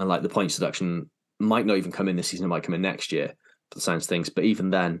 and like the points deduction might not even come in this season; it might come in next year. For the sounds of things, but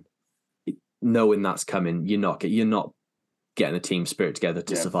even then, knowing that's coming, you're not getting a team spirit together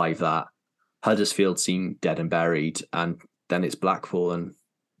to survive that. Huddersfield seem dead and buried, and then it's Blackpool and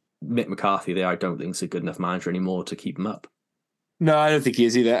Mick McCarthy there. I don't think is a good enough manager anymore to keep them up. No, I don't think he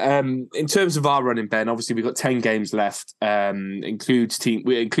is either. In terms of our running, Ben, obviously we've got 10 games left. Includes some of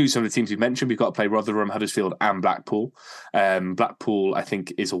the teams we've mentioned. We've got to play Rotherham, Huddersfield, and Blackpool. Blackpool, I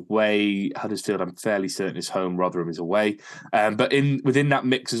think, is away. Huddersfield, I'm fairly certain, is home. Rotherham is away. But within that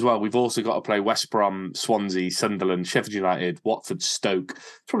mix as well, we've also got to play West Brom, Swansea, Sunderland, Sheffield United, Watford, Stoke.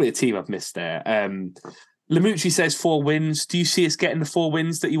 Probably a team I've missed there. Lamucci says 4 wins. Do you see us getting the 4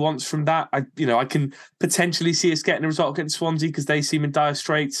 wins that he wants from that? I can potentially see us getting a result against Swansea because they seem in dire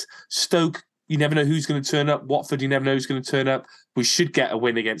straits. Stoke, you never know who's going to turn up. Watford, you never know who's going to turn up. We should get a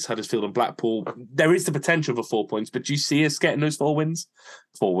win against Huddersfield and Blackpool. There is the potential for 4 points, but do you see us getting those 4 wins?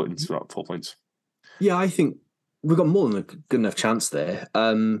 4 wins, not 4 points. Yeah, I think we've got more than a good enough chance there.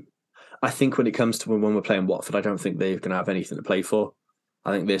 I think when it comes to when we're playing Watford, I don't think they're going to have anything to play for. I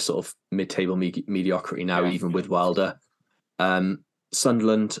think they're sort of mid-table mediocrity now, even with Wilder.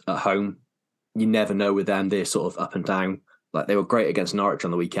 Sunderland at home, you never know with them. They're sort of up and down. Like they were great against Norwich on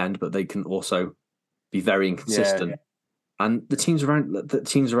the weekend, but they can also be very inconsistent. Yeah. And the teams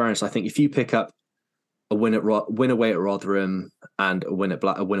around us, I think if you pick up a win away at Rotherham and a win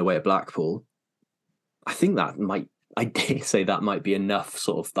away at Blackpool, I think that might, I dare say that might be enough,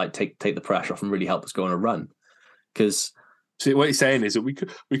 sort of like take the pressure off and really help us go on a run. Because so what you're saying is that we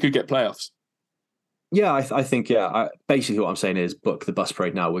could get playoffs. Yeah, I think basically what I'm saying is book the bus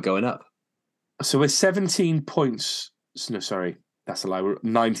parade now. We're going up. So we're 17 points. No, sorry, that's a lie. We're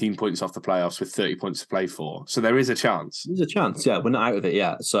 19 points off the playoffs with 30 points to play for. So there is a chance. There's a chance. Yeah, we're not out of it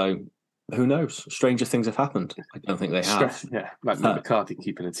yet. So who knows? Stranger things have happened. I don't think they have. Like McCarthy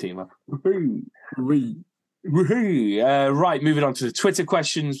keeping a team up. Right, moving on to the Twitter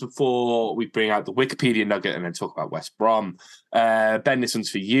questions before we bring out the Wikipedia nugget and then talk about West Brom. Ben, this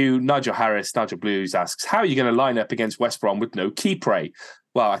one's for you. Nigel Harris, Nigel Blues asks, how are you going to line up against West Brom with no keeper?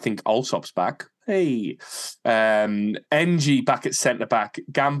 Well, I think Alsop's back. Hey. NG back at centre-back.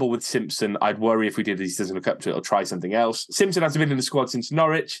 Gamble with Simpson. I'd worry if we did this, he doesn't look up to it or try something else. Simpson hasn't been in the squad since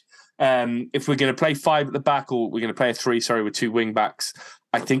Norwich. If we're going to play 5 at the back or we're going to play a 3, with 2 wing-backs,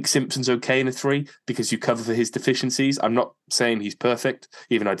 I think Simpson's okay in a 3 because you cover for his deficiencies. I'm not saying he's perfect,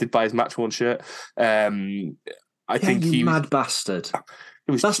 even though I did buy his match-worn shirt. I think you mad bastard.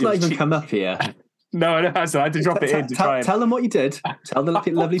 That's not even come up here. No, I had to drop it in to try and... Tell them what you did. Tell the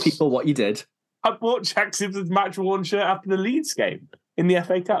lovely people what you did. I bought Jack Simpson's match-worn shirt after the Leeds game in the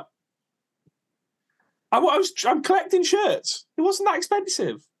FA Cup. I'm collecting shirts. It wasn't that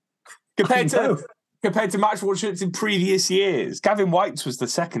expensive. Compared to match-worn shirts in previous years. Gavin White's was the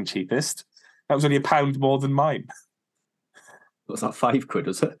second cheapest. That was only £1 more than mine. Was that £5,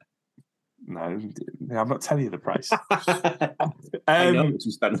 was it? No, I'm not telling you the price. I know what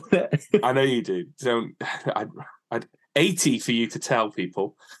you spent on it. I know you do. I'd 80 for you to tell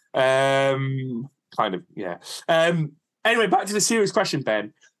people. Kind of, yeah. Anyway, back to the serious question,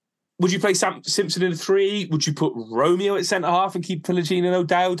 Ben. Would you play Simpson in a 3? Would you put Romeo at centre-half and keep Pellegrini and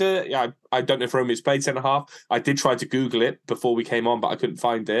O'Dowda? Yeah, I don't know if Romeo's played centre-half. I did try to Google it before we came on, but I couldn't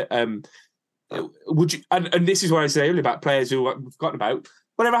find it. Would you? And this is where I say only about players who we've forgotten about.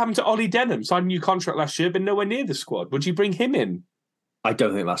 Whatever happened to Ollie Denham? Signed a new contract last year, but nowhere near the squad. Would you bring him in? I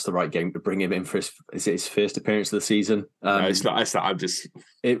don't think that's the right game to bring him in for his first appearance of the season. No, it's not. I'm just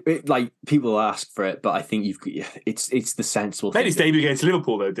like people ask for it, but I think it's the sensible thing. Made his debut against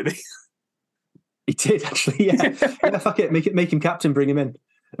Liverpool though, did he? He did actually. Yeah, yeah. Fuck it, make him captain. Bring him in.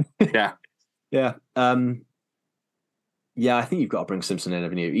 Yeah, yeah. Yeah, I think you've got to bring Simpson in,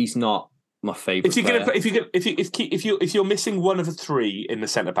 haven't you? He's not my favourite. If you're missing one of the 3 in the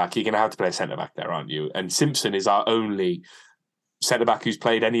centre back, you're going to have to play a centre back there, aren't you? And Simpson is our only centre back who's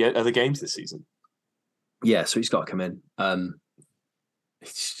played any other games this season. Yeah, so he's got to come in.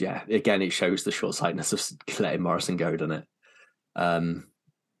 Again, it shows the short-sightedness of letting Morrison go, doesn't it?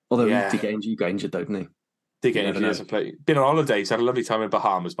 Although he did get injured, he got injured, though, didn't he? Did get injured, hasn't played. Been on holidays, had a lovely time in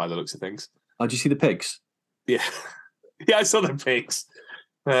Bahamas by the looks of things. Oh, did you see the pigs? Yeah. Yeah, I saw the pigs.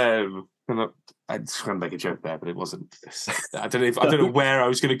 I was trying to make a joke there, but it wasn't. I don't know where I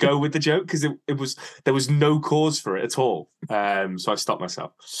was going to go with the joke because there was no cause for it at all. So I stopped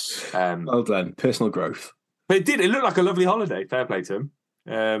myself. Well done, personal growth. But it looked like a lovely holiday. Fair play to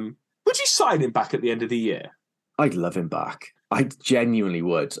him. Would you sign him back at the end of the year? I'd love him back. I genuinely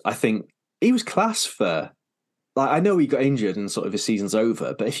would. I think he was class for. Like, I know he got injured and sort of his season's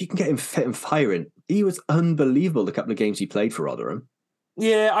over, but if you can get him fit and firing, he was unbelievable the couple of games he played for Rotherham.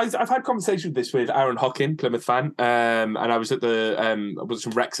 Yeah, I've had conversations with this with Aaron Hockin, Plymouth fan, and I was at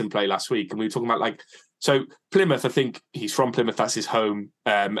some Wrexham play last week, and we were talking about so Plymouth. I think he's from Plymouth; that's his home.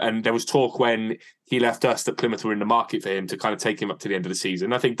 And there was talk when he left us that Plymouth were in the market for him to kind of take him up to the end of the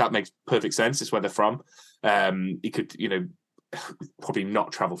season. I think that makes perfect sense. It's where they're from. He could, probably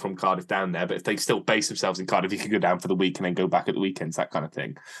not travel from Cardiff down there, but if they still base themselves in Cardiff, he could go down for the week and then go back at the weekends, that kind of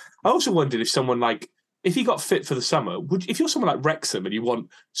thing. I also wondered if someone if he got fit for the summer, if you're someone like Wrexham and you want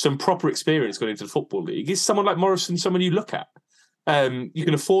some proper experience going into the Football League, is someone like Morrison someone you look at? You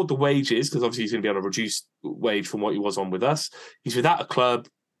can afford the wages because obviously he's going to be on a reduced wage from what he was on with us. He's without a club,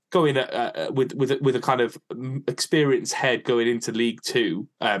 going with a kind of experienced head going into League Two.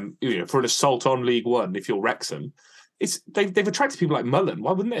 For an assault on League One, if you're Wrexham. They've attracted people like Mullen.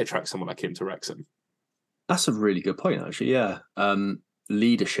 Why wouldn't they attract someone like him to Wrexham? That's a really good point, actually. Yeah,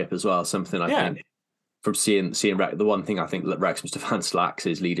 leadership as well. Something I think from seeing the one thing I think that Wrexham's defence lacks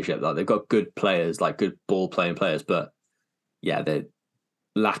is leadership. Like they've got good players, like good ball playing players, but they're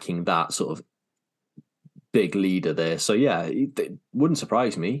lacking that sort of big leader there. So it wouldn't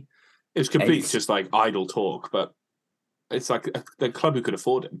surprise me. It was completely just like idle talk, but it's like the club who could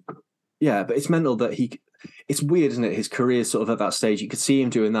afford him. Yeah, but it's mental that it's weird, isn't it? His career's sort of at that stage. You could see him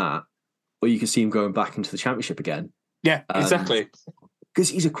doing that, or you could see him going back into the Championship again. Yeah, exactly. Because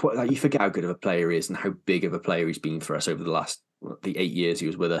he's you forget how good of a player he is and how big of a player he's been for us over the 8 years he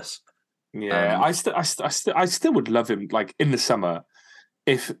was with us. Yeah, I still would love him. Like in the summer,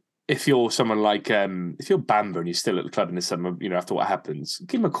 if you're someone like if you're Bamba and you're still at the club in the summer, after what happens,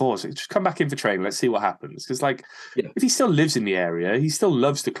 give him a call. Just come back in for training. Let's see what happens. Because if he still lives in the area, he still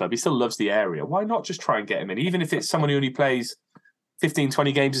loves the club, he still loves the area. Why not just try and get him in? Even if it's someone who only plays 15,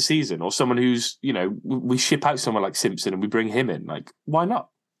 20 games a season, or someone who's we ship out someone like Simpson and we bring him in. Like, why not?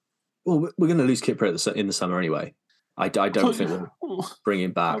 Well, we're going to lose Kipper in the summer anyway. I don't think we'll bring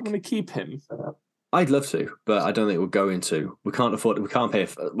him back. I'm going to keep him. I'd love to, but I don't think we're going to. We can't afford it. We can't pay.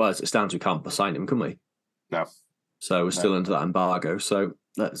 As it stands, we can't sign him, can we? No. So we're still under that embargo. So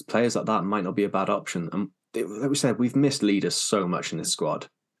players like that might not be a bad option. And like we said, we've missed leaders so much in this squad.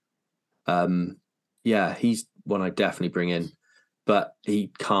 He's one I definitely bring in, but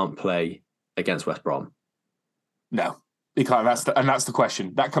he can't play against West Brom. No. He can't. That's the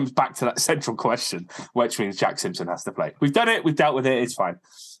question. That comes back to that central question, which means Jack Simpson has to play. We've done it. We've dealt with it. It's fine.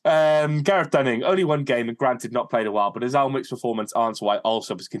 Gareth Dunning, only one game and granted not played a while, but his Alnwick's performance answers why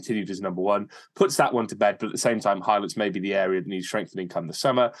Allsop has continued as number one. Puts that one to bed, but at the same time highlights maybe the area that needs strengthening come the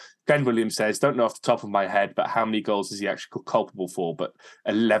summer. Glenn Williams says, don't know off the top of my head, but how many goals is he actually culpable for? But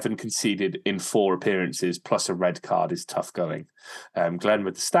 11 conceded in 4 appearances plus a red card is tough going. Glenn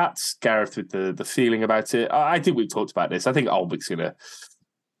with the stats, Gareth with the feeling about it. I think we've talked about this. I think Alnwick's going to,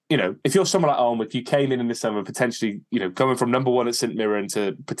 if you're someone like Alnwick, you came in the summer potentially, going from number one at St Mirren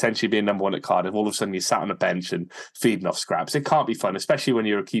to potentially being number one at Cardiff, all of a sudden you sat on a bench and feeding off scraps. It can't be fun, especially when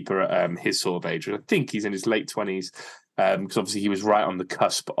you're a keeper at his sort of age. I think he's in his late 20s, because obviously he was right on the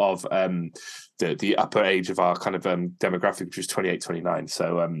cusp of the upper age of our kind of demographic, which was 28, 29.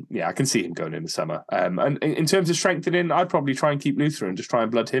 So, I can see him going in the summer. And in terms of strengthening, I'd probably try and keep Luther and just try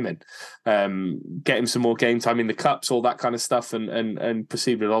and blood him in. Get him some more game time in the cups, all that kind of stuff, and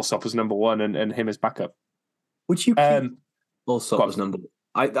proceed with Allsop as number one and him as backup. Would you keep Allsop as number one?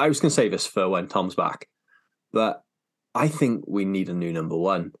 I was going to say this for when Tom's back, but I think we need a new number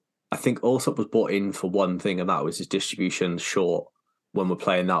one. I think Allsop was brought in for one thing, and that was his distribution short when we're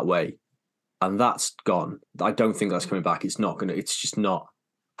playing that way. And that's gone. I don't think that's coming back. It's just not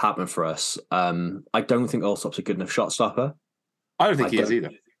happening for us. I don't think Allsop's a good enough shot stopper. I don't think he is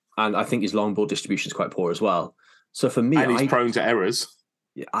either. And I think his long ball distribution is quite poor as well. So for me, and he's prone to errors.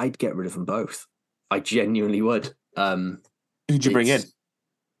 Yeah, I'd get rid of them both. I genuinely would. Who'd you bring in?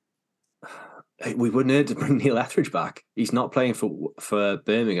 We wouldn't need to bring Neil Etheridge back. He's not playing for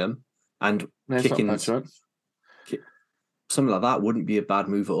Birmingham, and kicking something like that wouldn't be a bad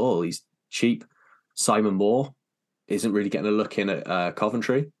move at all. He's cheap. Simon Moore isn't really getting a look in at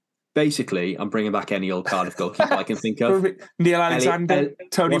Coventry. Basically, I'm bringing back any old Cardiff goalkeeper I can think of. Neil Alexander,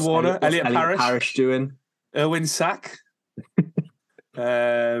 Tony Warner, Elliot Parish doing? Erwin Sack.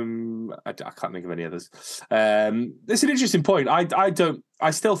 I can't think of any others. It's an interesting point.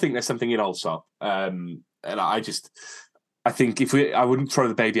 I still think there's something in Allsop. And I think I wouldn't throw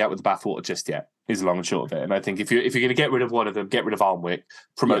the baby out with the bathwater just yet. Is the long and short of it. And I think if you're going to get rid of one of them, get rid of Alnwick,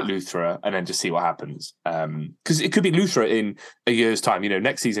 promote Luthra, and then just see what happens. Because it could be Luthra in a year's time.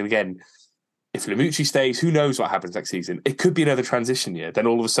 Next season again. If Lamucci stays, who knows what happens next season? It could be another transition year. Then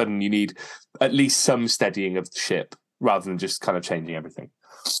all of a sudden you need at least some steadying of the ship rather than just kind of changing everything.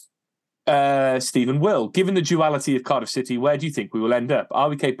 Stephen Will, given the duality of Cardiff City, where do you think we will end up? Are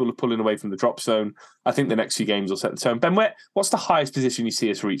we capable of pulling away from the drop zone? I think the next few games will set the tone. Ben, what's the highest position you see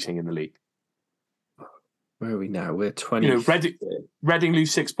us reaching in the league? Where are we now? We're 20. Reading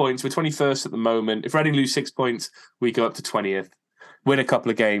lose 6 points. We're 21st at the moment. If Reading lose 6 points, we go up to 20th. Win a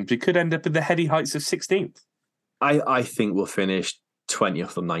couple of games. We could end up in the heady heights of 16th. I think we'll finish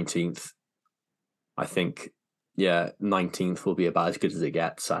 20th or 19th. I think, 19th will be about as good as it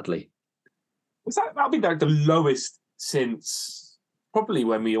gets, sadly. That'll be like the lowest since probably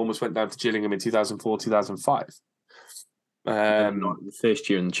when we almost went down to Gillingham in 2004, 2005. The first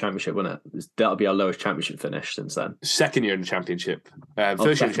year in the championship, wasn't it? That'll be our lowest championship finish since then. Second year in the championship.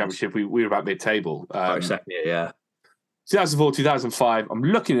 First year in the championship, we were about mid-table. Second year, yeah. 2004, 2005. I'm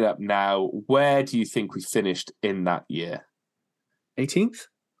looking it up now. Where do you think we finished in that year? 18th?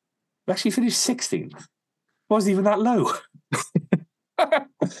 We actually finished 16th. Wasn't even that low.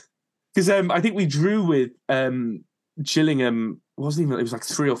 Because I think we drew with Gillingham. It was like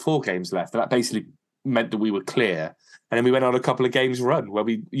 3 or 4 games left. And that basically meant that we were clear. And then we went on a couple of games run where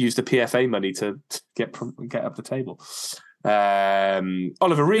we used the PFA money to get up the table.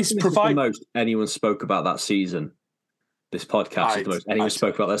 Oliver Rees the most anyone spoke about that season. This podcast is the most anyone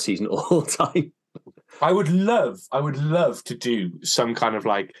spoke about that season all the time. I would love to do some kind of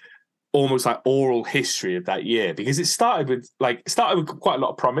almost like oral history of that year, because it started with quite a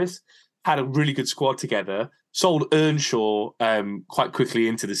lot of promise, had a really good squad together, sold Earnshaw quite quickly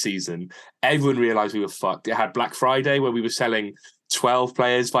into the season. Everyone realised we were fucked. It had Black Friday where we were selling 12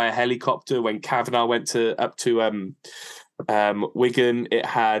 players via helicopter when Kavanagh went up to Wigan. It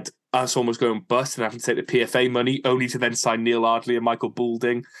had us almost going bust and having to take the PFA money only to then sign Neil Ardley and Michael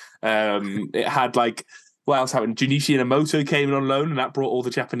Boulding. It had what else happened? Junichi Inamoto came in on loan, and that brought all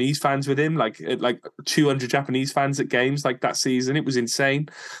the Japanese fans with him, like 200 Japanese fans at games that season. It was insane.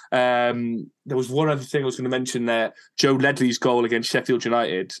 There was one other thing I was going to mention there. Joe Ledley's goal against Sheffield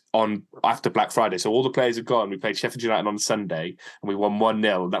United after Black Friday. So all the players had gone. We played Sheffield United on Sunday and we won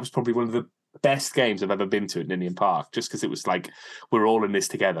 1-0. And that was probably one of the best games I've ever been to at Ninian Park, just because it was we're all in this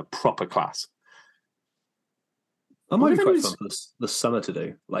together, proper class. That might be quite fun for the summer to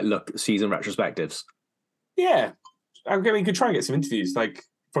do, look season retrospectives. Yeah, I mean, we could try and get some interviews.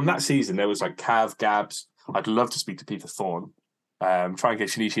 From that season, there was Cav, Gabs. I'd love to speak to Peter Thorne. Try and get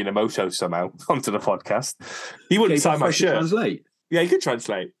Shinichi Inamoto somehow onto the podcast. He wouldn't sign my shirt. Translate. Yeah, he could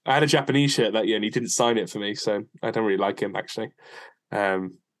translate. I had a Japanese shirt that year and he didn't sign it for me, so I don't really like him, actually.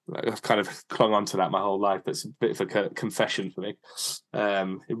 I've kind of clung on to that my whole life. That's a bit of a confession for me.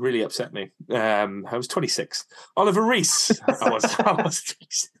 It really upset me. I was 26. Oliver Rees. I was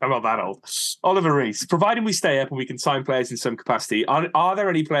 26. I'm not that old. Oliver Rees. Providing we stay up and we can sign players in some capacity, are there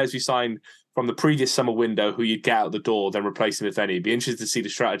any players we signed from the previous summer window who you'd get out the door, then replace them if any? Be interested to see the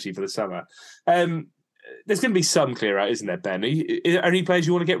strategy for the summer. There's going to be some clear out, isn't there, Ben? Are there any players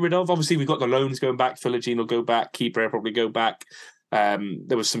you want to get rid of? Obviously, we've got the loans going back. Philogene will go back. Keeper will probably go back.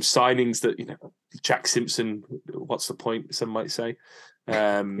 There was some signings that, Jack Simpson, what's the point, some might say.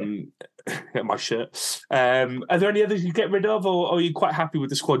 My shirt. Are there any others you get rid of, or are you quite happy with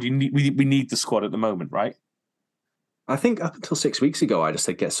the squad? We need the squad at the moment, right? I think up until 6 weeks ago, I just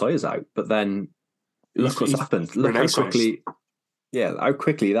said get Sawyers out, but then look what's happened. Look how quickly, how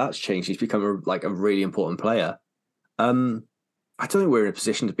quickly that's changed. He's become a really important player. I don't think we're in a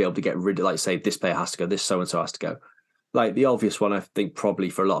position to be able to get rid of, say, this player has to go, this so-and-so has to go. The obvious one, I think, probably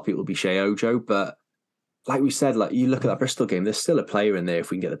for a lot of people would be Shea Ojo. But like we said, you look at that Bristol game, there's still a player in there if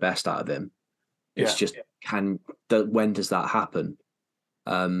we can get the best out of him. It's just, when does that happen?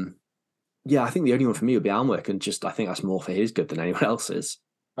 I think the only one for me would be Alnwick. And I think that's more for his good than anyone else's.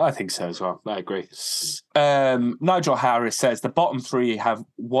 I think so as well. I agree. Nigel Harris says the bottom 3 have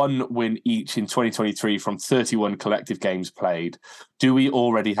 1 win each in 2023 from 31 collective games played. Do we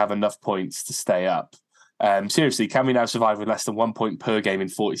already have enough points to stay up? Seriously, can we now survive with less than 1 point per game in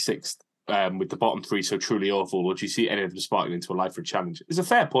 46th with the bottom 3 so truly awful, or do you see any of them sparking into a life for a challenge? It's a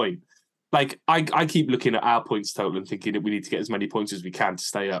fair point. like I keep looking at our points total and thinking that we need to get as many points as we can to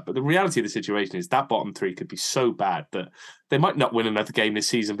stay up. But the reality of the situation is that bottom three could be so bad that they might not win another game this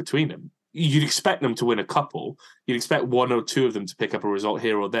season between them. You'd expect them to win a couple. You'd expect one or two of them to pick up a result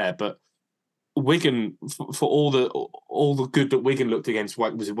here or there. But Wigan, for all the good that Wigan looked against,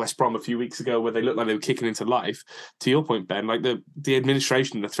 was it West Brom a few weeks ago, where they looked like they were kicking into life? To your point, Ben, like the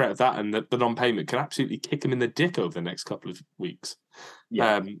administration, the threat of that, and the non-payment can absolutely kick them in the dick over the next couple of weeks.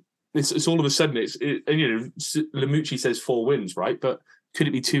 Yeah. It's all of a sudden Lamucci says 4 wins, right? But could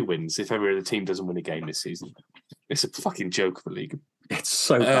it be 2 wins if every other team doesn't win a game this season? It's a fucking joke of a league. It's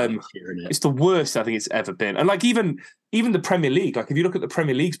so bad this year, isn't it? It's the worst I think it's ever been. And like even the Premier League, like if you look at the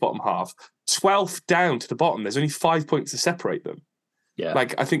Premier League's bottom half, 12th down to the bottom, there's only 5 points to separate them. Yeah.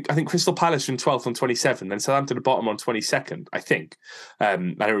 Like I think Crystal Palace from 12th on 27, then Southampton at the bottom on 22nd, I think. I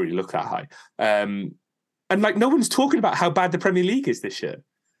don't really look that high. And like no one's talking about how bad the Premier League is this year.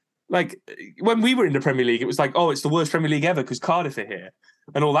 Like when we were in the Premier League, it was like, oh, it's the worst Premier League ever because Cardiff are here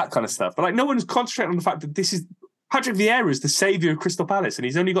and all that kind of stuff. But like no one's concentrating on the fact that this is Patrick Vieira is the saviour of Crystal Palace and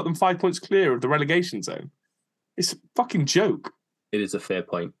he's only got them 5 points clear of the relegation zone. It's a fucking joke. It is a fair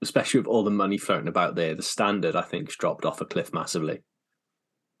point, especially with all the money floating about there. The standard, I think, has dropped off a cliff massively.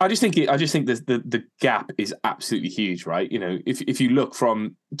 I just think the gap is absolutely huge, right? You know, if you look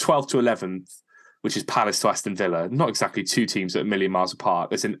from 12th to 11th, which is Palace to Aston Villa, not exactly two teams that are a million miles apart.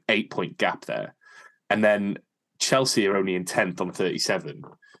 There's an 8-point gap there. And then Chelsea are only in 10th on 37.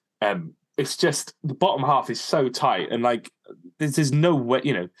 It's just, the bottom half is so tight. And like, there's no way,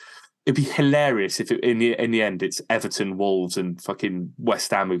 you know, it'd be hilarious if in the end it's Everton, Wolves and fucking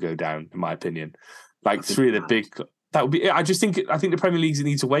West Ham who go down, in my opinion. Like three of the big... That would be... I think the Premier League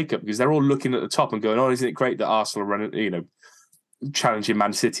needs to wake up because they're all looking at the top and going, oh, isn't it great that Arsenal are running, you know, challenging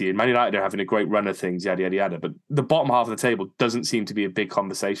Man City and Man United are having a great run of things, yada, yada, yada. But the bottom half of the table doesn't seem to be a big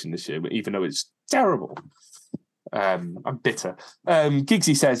conversation this year, even though it's terrible. I'm bitter.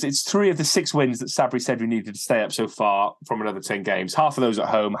 Giggsy says it's 3 of the 6 wins that Sabri said we needed to stay up so far from another 10 games. Half of those at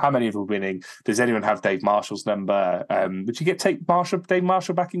home. How many of them are winning? Does anyone have Dave Marshall's number? Would you take Dave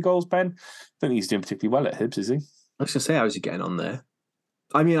Marshall back in goals, Ben? I don't think he's doing particularly well at Hibs, is he? I was going to say, how's he getting on there?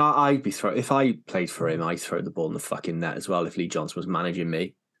 I mean, I'd be if I played for him, I'd throw the ball in the fucking net as well if Lee Johnson was managing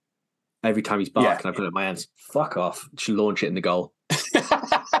me. Every time he's barking, I've got it in my hands. Fuck off. Should launch it in the goal.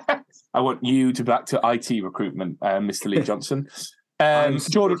 I want you to back to IT recruitment, Mr. Lee Johnson. I'm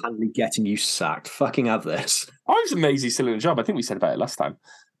Jordan, getting you sacked. Fucking have this. I was amazed he's still in the job. I think we said about it last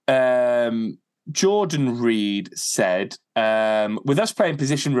time. Jordan Reed said, with us playing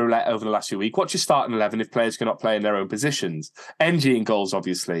position roulette over the last few weeks, what's your starting 11 if players cannot play in their own positions? NG in goals,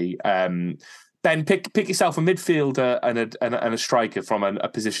 obviously. Ben, pick yourself a midfielder and a striker from a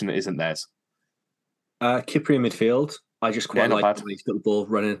position that isn't theirs. Kipri in midfield. I just quite like when he's got the ball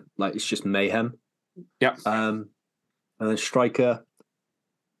running. Like, it's just mayhem. Yeah. And then striker,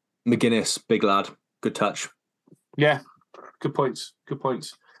 McGuinness, big lad. Good touch. Yeah. Good points.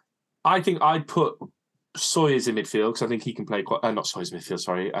 I think I'd put Sawyers in midfield because I think he can play quite... not Sawyers in midfield,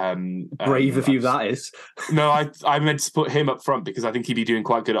 sorry. Brave of you, that is. No, I meant to put him up front because I think he'd be doing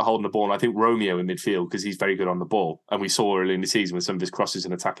quite good at holding the ball. And I think Romeo in midfield because he's very good on the ball. And we saw early in the season with some of his crosses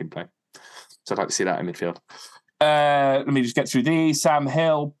and attacking play. So I'd like to see that in midfield. Let me just get through these. Sam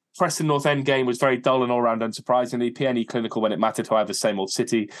Hill... Preston North End game was very dull and all-round unsurprisingly. PNE clinical when it mattered, however, same old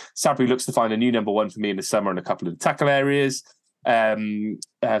City. Sabri looks to find a new number 1 for me in the summer in a couple of the tackle areas.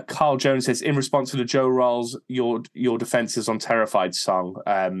 Carl Jones says, in response to the Joe Rolls, your defence is on Terrified song.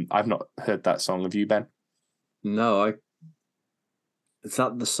 I've not heard that song. Have you, Ben? No, is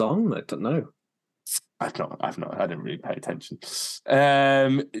that the song? I don't know. I've not. I didn't really pay attention.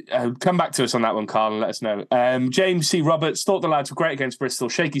 Come back to us on that one, Carl, and let us know. James C. Roberts thought the lads were great against Bristol.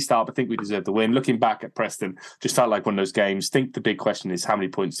 Shaky start, but think we deserved the win. Looking back at Preston, just felt like one of those games. Think the big question is how many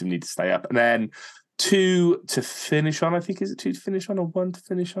points do we need to stay up? And then 2 to finish on. I think, is it 2 to finish on or 1 to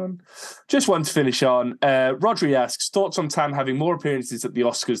finish on? Just 1 to finish on. Rodri asks, thoughts on Tam having more appearances at the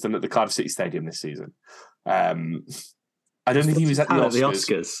Oscars than at the Cardiff City Stadium this season? I don't think he was at the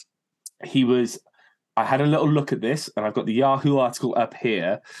Oscars. He was... I had a little look at this, and I've got the Yahoo article up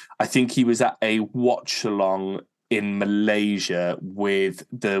here. I think he was at a watch-along in Malaysia with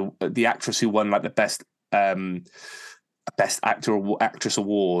the actress who won like the best actor or actress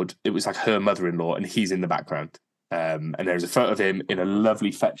award. It was like her mother-in-law, and he's in the background. And there's a photo of him in a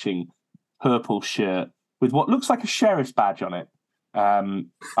lovely, fetching purple shirt with what looks like a sheriff's badge on it.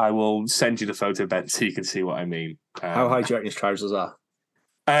 I will send you the photo, Ben, so you can see what I mean. How high do you reckon his trousers are?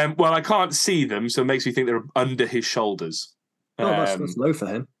 Well, I can't see them, so it makes me think they're under his shoulders. Oh, that's low for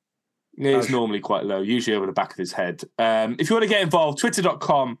him. It's normally quite low, usually over the back of his head. If you want to get involved,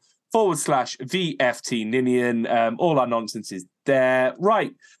 twitter.com /VFT Ninian. All our nonsense is there.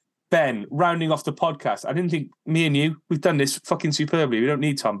 Right. Ben, rounding off the podcast, I didn't think me and you, we've done this fucking superbly. We don't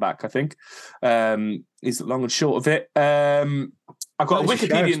need Tom back, I think. Is the long and short of it. I've got a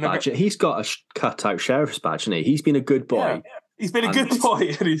Wikipedia badge. He's got a cut-out sheriff's badge, hasn't he? He's been a good boy. Yeah. He's been a good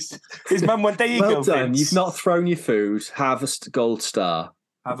boy. And his mum went, there you well go, done. Vince. You've not thrown your food. Have a gold star.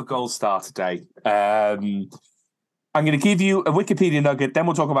 Have a gold star today. I'm going to give you a Wikipedia nugget, then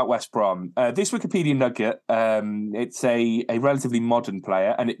we'll talk about West Brom. This Wikipedia nugget, it's a relatively modern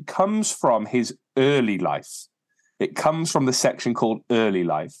player, and it comes from his early life. It comes from the section called Early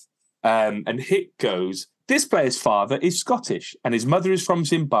Life. And it goes, this player's father is Scottish, and his mother is from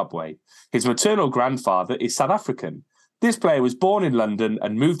Zimbabwe. His maternal grandfather is South African. This player was born in London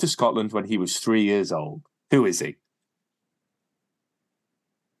and moved to Scotland when he was 3 years old. Who is he?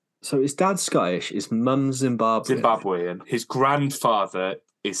 So his dad's Scottish, his mum's Zimbabwean. Zimbabwean. His grandfather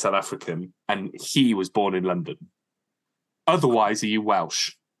is South African, and he was born in London. Otherwise, are you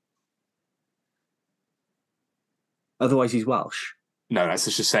Welsh? Otherwise, he's Welsh. No, that's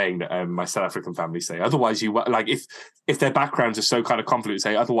just saying that my South African family say. Otherwise, you like if their backgrounds are so kind of convoluted,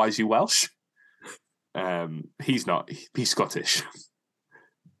 say otherwise you Welsh. He's not. He's Scottish.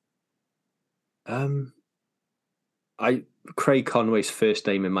 Craig Conway's first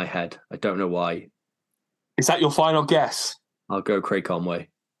name in my head. I don't know why. Is that your final guess? I'll go Craig Conway.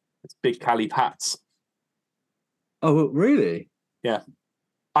 It's Big Cali Pats. Oh, really? Yeah.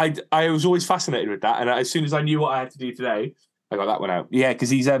 I was always fascinated with that, and as soon as I knew what I had to do today, I got that one out. Yeah,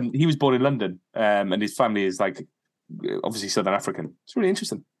 because he was born in London, and his family is like obviously Southern African. It's really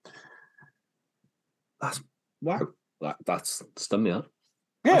interesting. That's stunned me up.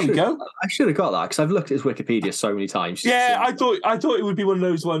 Yeah, there we go. I should have got that because I've looked at his Wikipedia so many times. Yeah, I thought it would be one of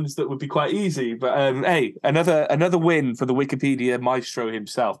those ones that would be quite easy. But hey, another win for the Wikipedia maestro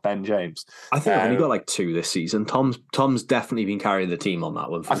himself, Ben James. I think I've only got like 2 this season. Tom's definitely been carrying the team on that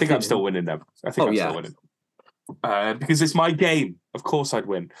one. I think I'm still winning them. Still winning. Because it's my game. Of course I'd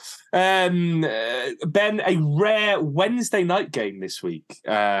win. Ben, a rare Wednesday night game this week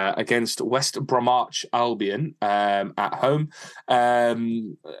against West Bromwich Albion at home.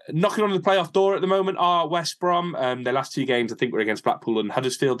 Knocking on the playoff door at the moment are West Brom. Their last 2 games, I think, were against Blackpool and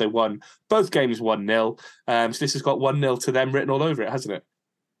Huddersfield. They won both games 1-0. So this has got 1-0 to them written all over it, hasn't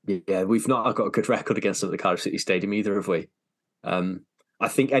it? Yeah, we've not got a good record against them at the Cardiff City Stadium either, have we? I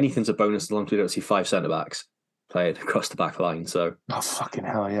think anything's a bonus as long as we don't see 5 centre-backs playing across the back line. So, oh fucking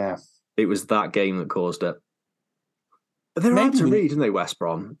hell, yeah! It was that game that caused it. They're hard to read, aren't they, West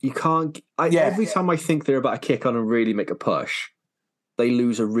Brom? You can't. Every time I think they're about to kick on and really make a push, they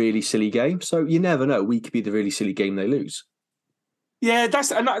lose a really silly game. So you never know. We could be the really silly game they lose. Yeah,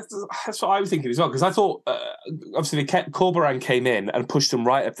 that's what I was thinking as well. Because I thought obviously Corberan came in and pushed them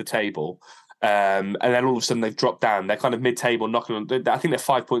right up the table. And then all of a sudden they've dropped down. They're kind of mid-table, knocking on. I think they're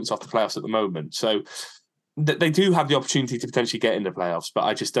 5 points off the playoffs at the moment. So they do have the opportunity to potentially get in the playoffs, but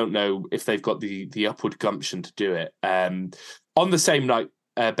I just don't know if they've got the upward gumption to do it. On the same night,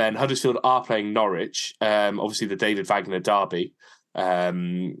 Ben, Huddersfield are playing Norwich. Obviously, the David Wagner derby. I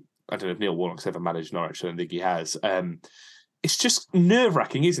don't know if Neil Warnock's ever managed Norwich. I don't think he has. It's just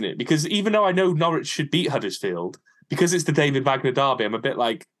nerve-wracking, isn't it? Because even though I know Norwich should beat Huddersfield, because it's the David Wagner derby, I'm a bit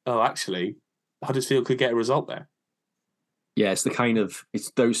like, oh, actually, Huddersfield could get a result there. Yeah,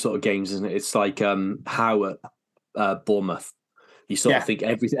 it's those sort of games, isn't it? It's like how at Bournemouth, you sort of think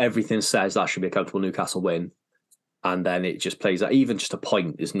everything says that should be a comfortable Newcastle win, and then it just plays out. Even just a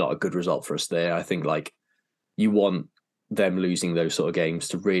point is not a good result for us there. I think like you want them losing those sort of games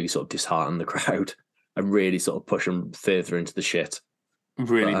to really sort of dishearten the crowd and really sort of push them further into the shit.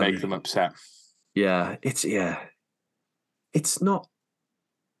 Really make them upset. Yeah, it's not.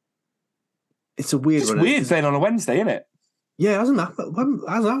 It's a weird one. It's weird playing on a Wednesday, isn't it? Yeah, it hasn't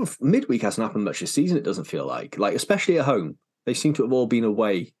happened. Midweek hasn't happened much this season, it doesn't feel like. Like, especially at home. They seem to have all been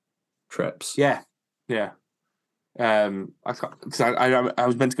away trips. Yeah. I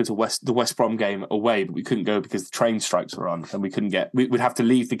was meant to go to the West Brom game away, but we couldn't go because the train strikes were on, and we'd have to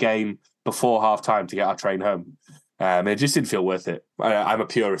leave the game before half time to get our train home. It just didn't feel worth it. I'm a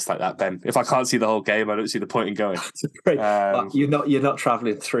purist like that, Ben. If I can't see the whole game, I don't see the point in going. You're not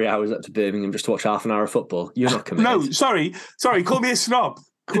travelling 3 hours up to Birmingham just to watch half an hour of football. You're not committed. No, sorry. Call me a snob.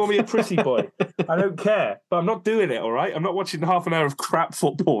 Call me a prissy boy. I don't care, but I'm not doing it. All right, I'm not watching half an hour of crap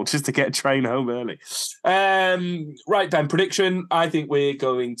football just to get a train home early. Right, Ben. Prediction. I think I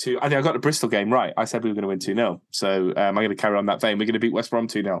got the Bristol game right. I said we were going to win 2-0. So I'm going to carry on that vein. We're going to beat West Brom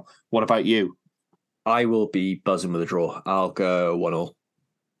 2-0. What about you? I will be buzzing with a draw. I'll go 1-1.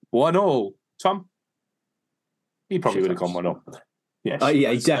 1-1. Tom? You probably would have gone 1-0. Yeah,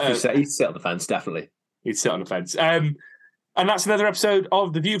 he definitely he'd sit on the fence, definitely. He'd sit on the fence. And that's another episode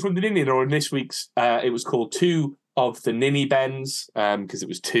of The View from the Ninian, or in this week's, it was called Two of the Ninny Bens, because it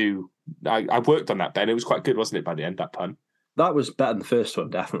was two. I worked on that, Ben. It was quite good, wasn't it, by the end, that pun? That was better than the first one,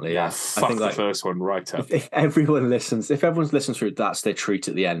 definitely. Yeah, I think the first one right up. If everyone's listened through, that's their treat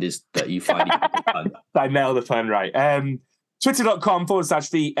at the end, is that you find the pun. I nailed the pun right.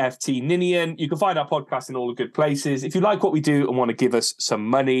 Twitter.com/VFT Ninian. You can find our podcast in all the good places. If you like what we do and want to give us some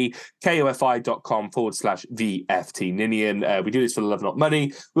money, kofi.com/VFT Ninian. We do this for the love, not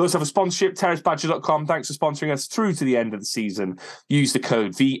money. We also have a sponsorship, terracebadger.com. Thanks for sponsoring us through to the end of the season. Use the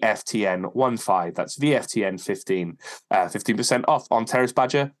code VFTN15. That's VFTN15. 15% off on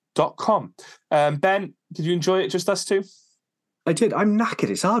terracebadger.com. Ben, did you enjoy it, just us two? I did. I'm knackered.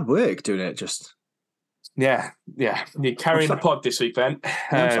 It's hard work doing it, just... Yeah. You're carrying the pod this week, Ben.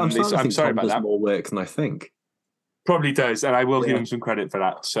 I'm sorry about that. More work than I think. Probably does, and I will give him some credit for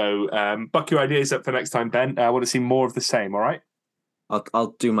that. So, buck your ideas up for next time, Ben. I want to see more of the same. All right.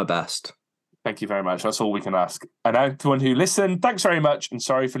 I'll do my best. Thank you very much. That's all we can ask. And everyone who listened, thanks very much, and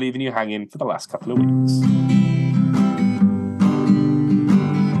sorry for leaving you hanging for the last couple of weeks.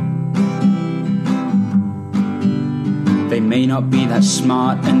 They may not be that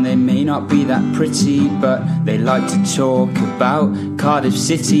smart and they may not be that pretty, but they like to talk about Cardiff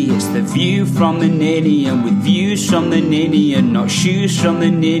City. It's The View from the Ninian, with views from the Ninian, not shoes from the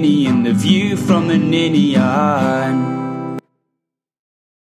Ninian. The View from the Ninian.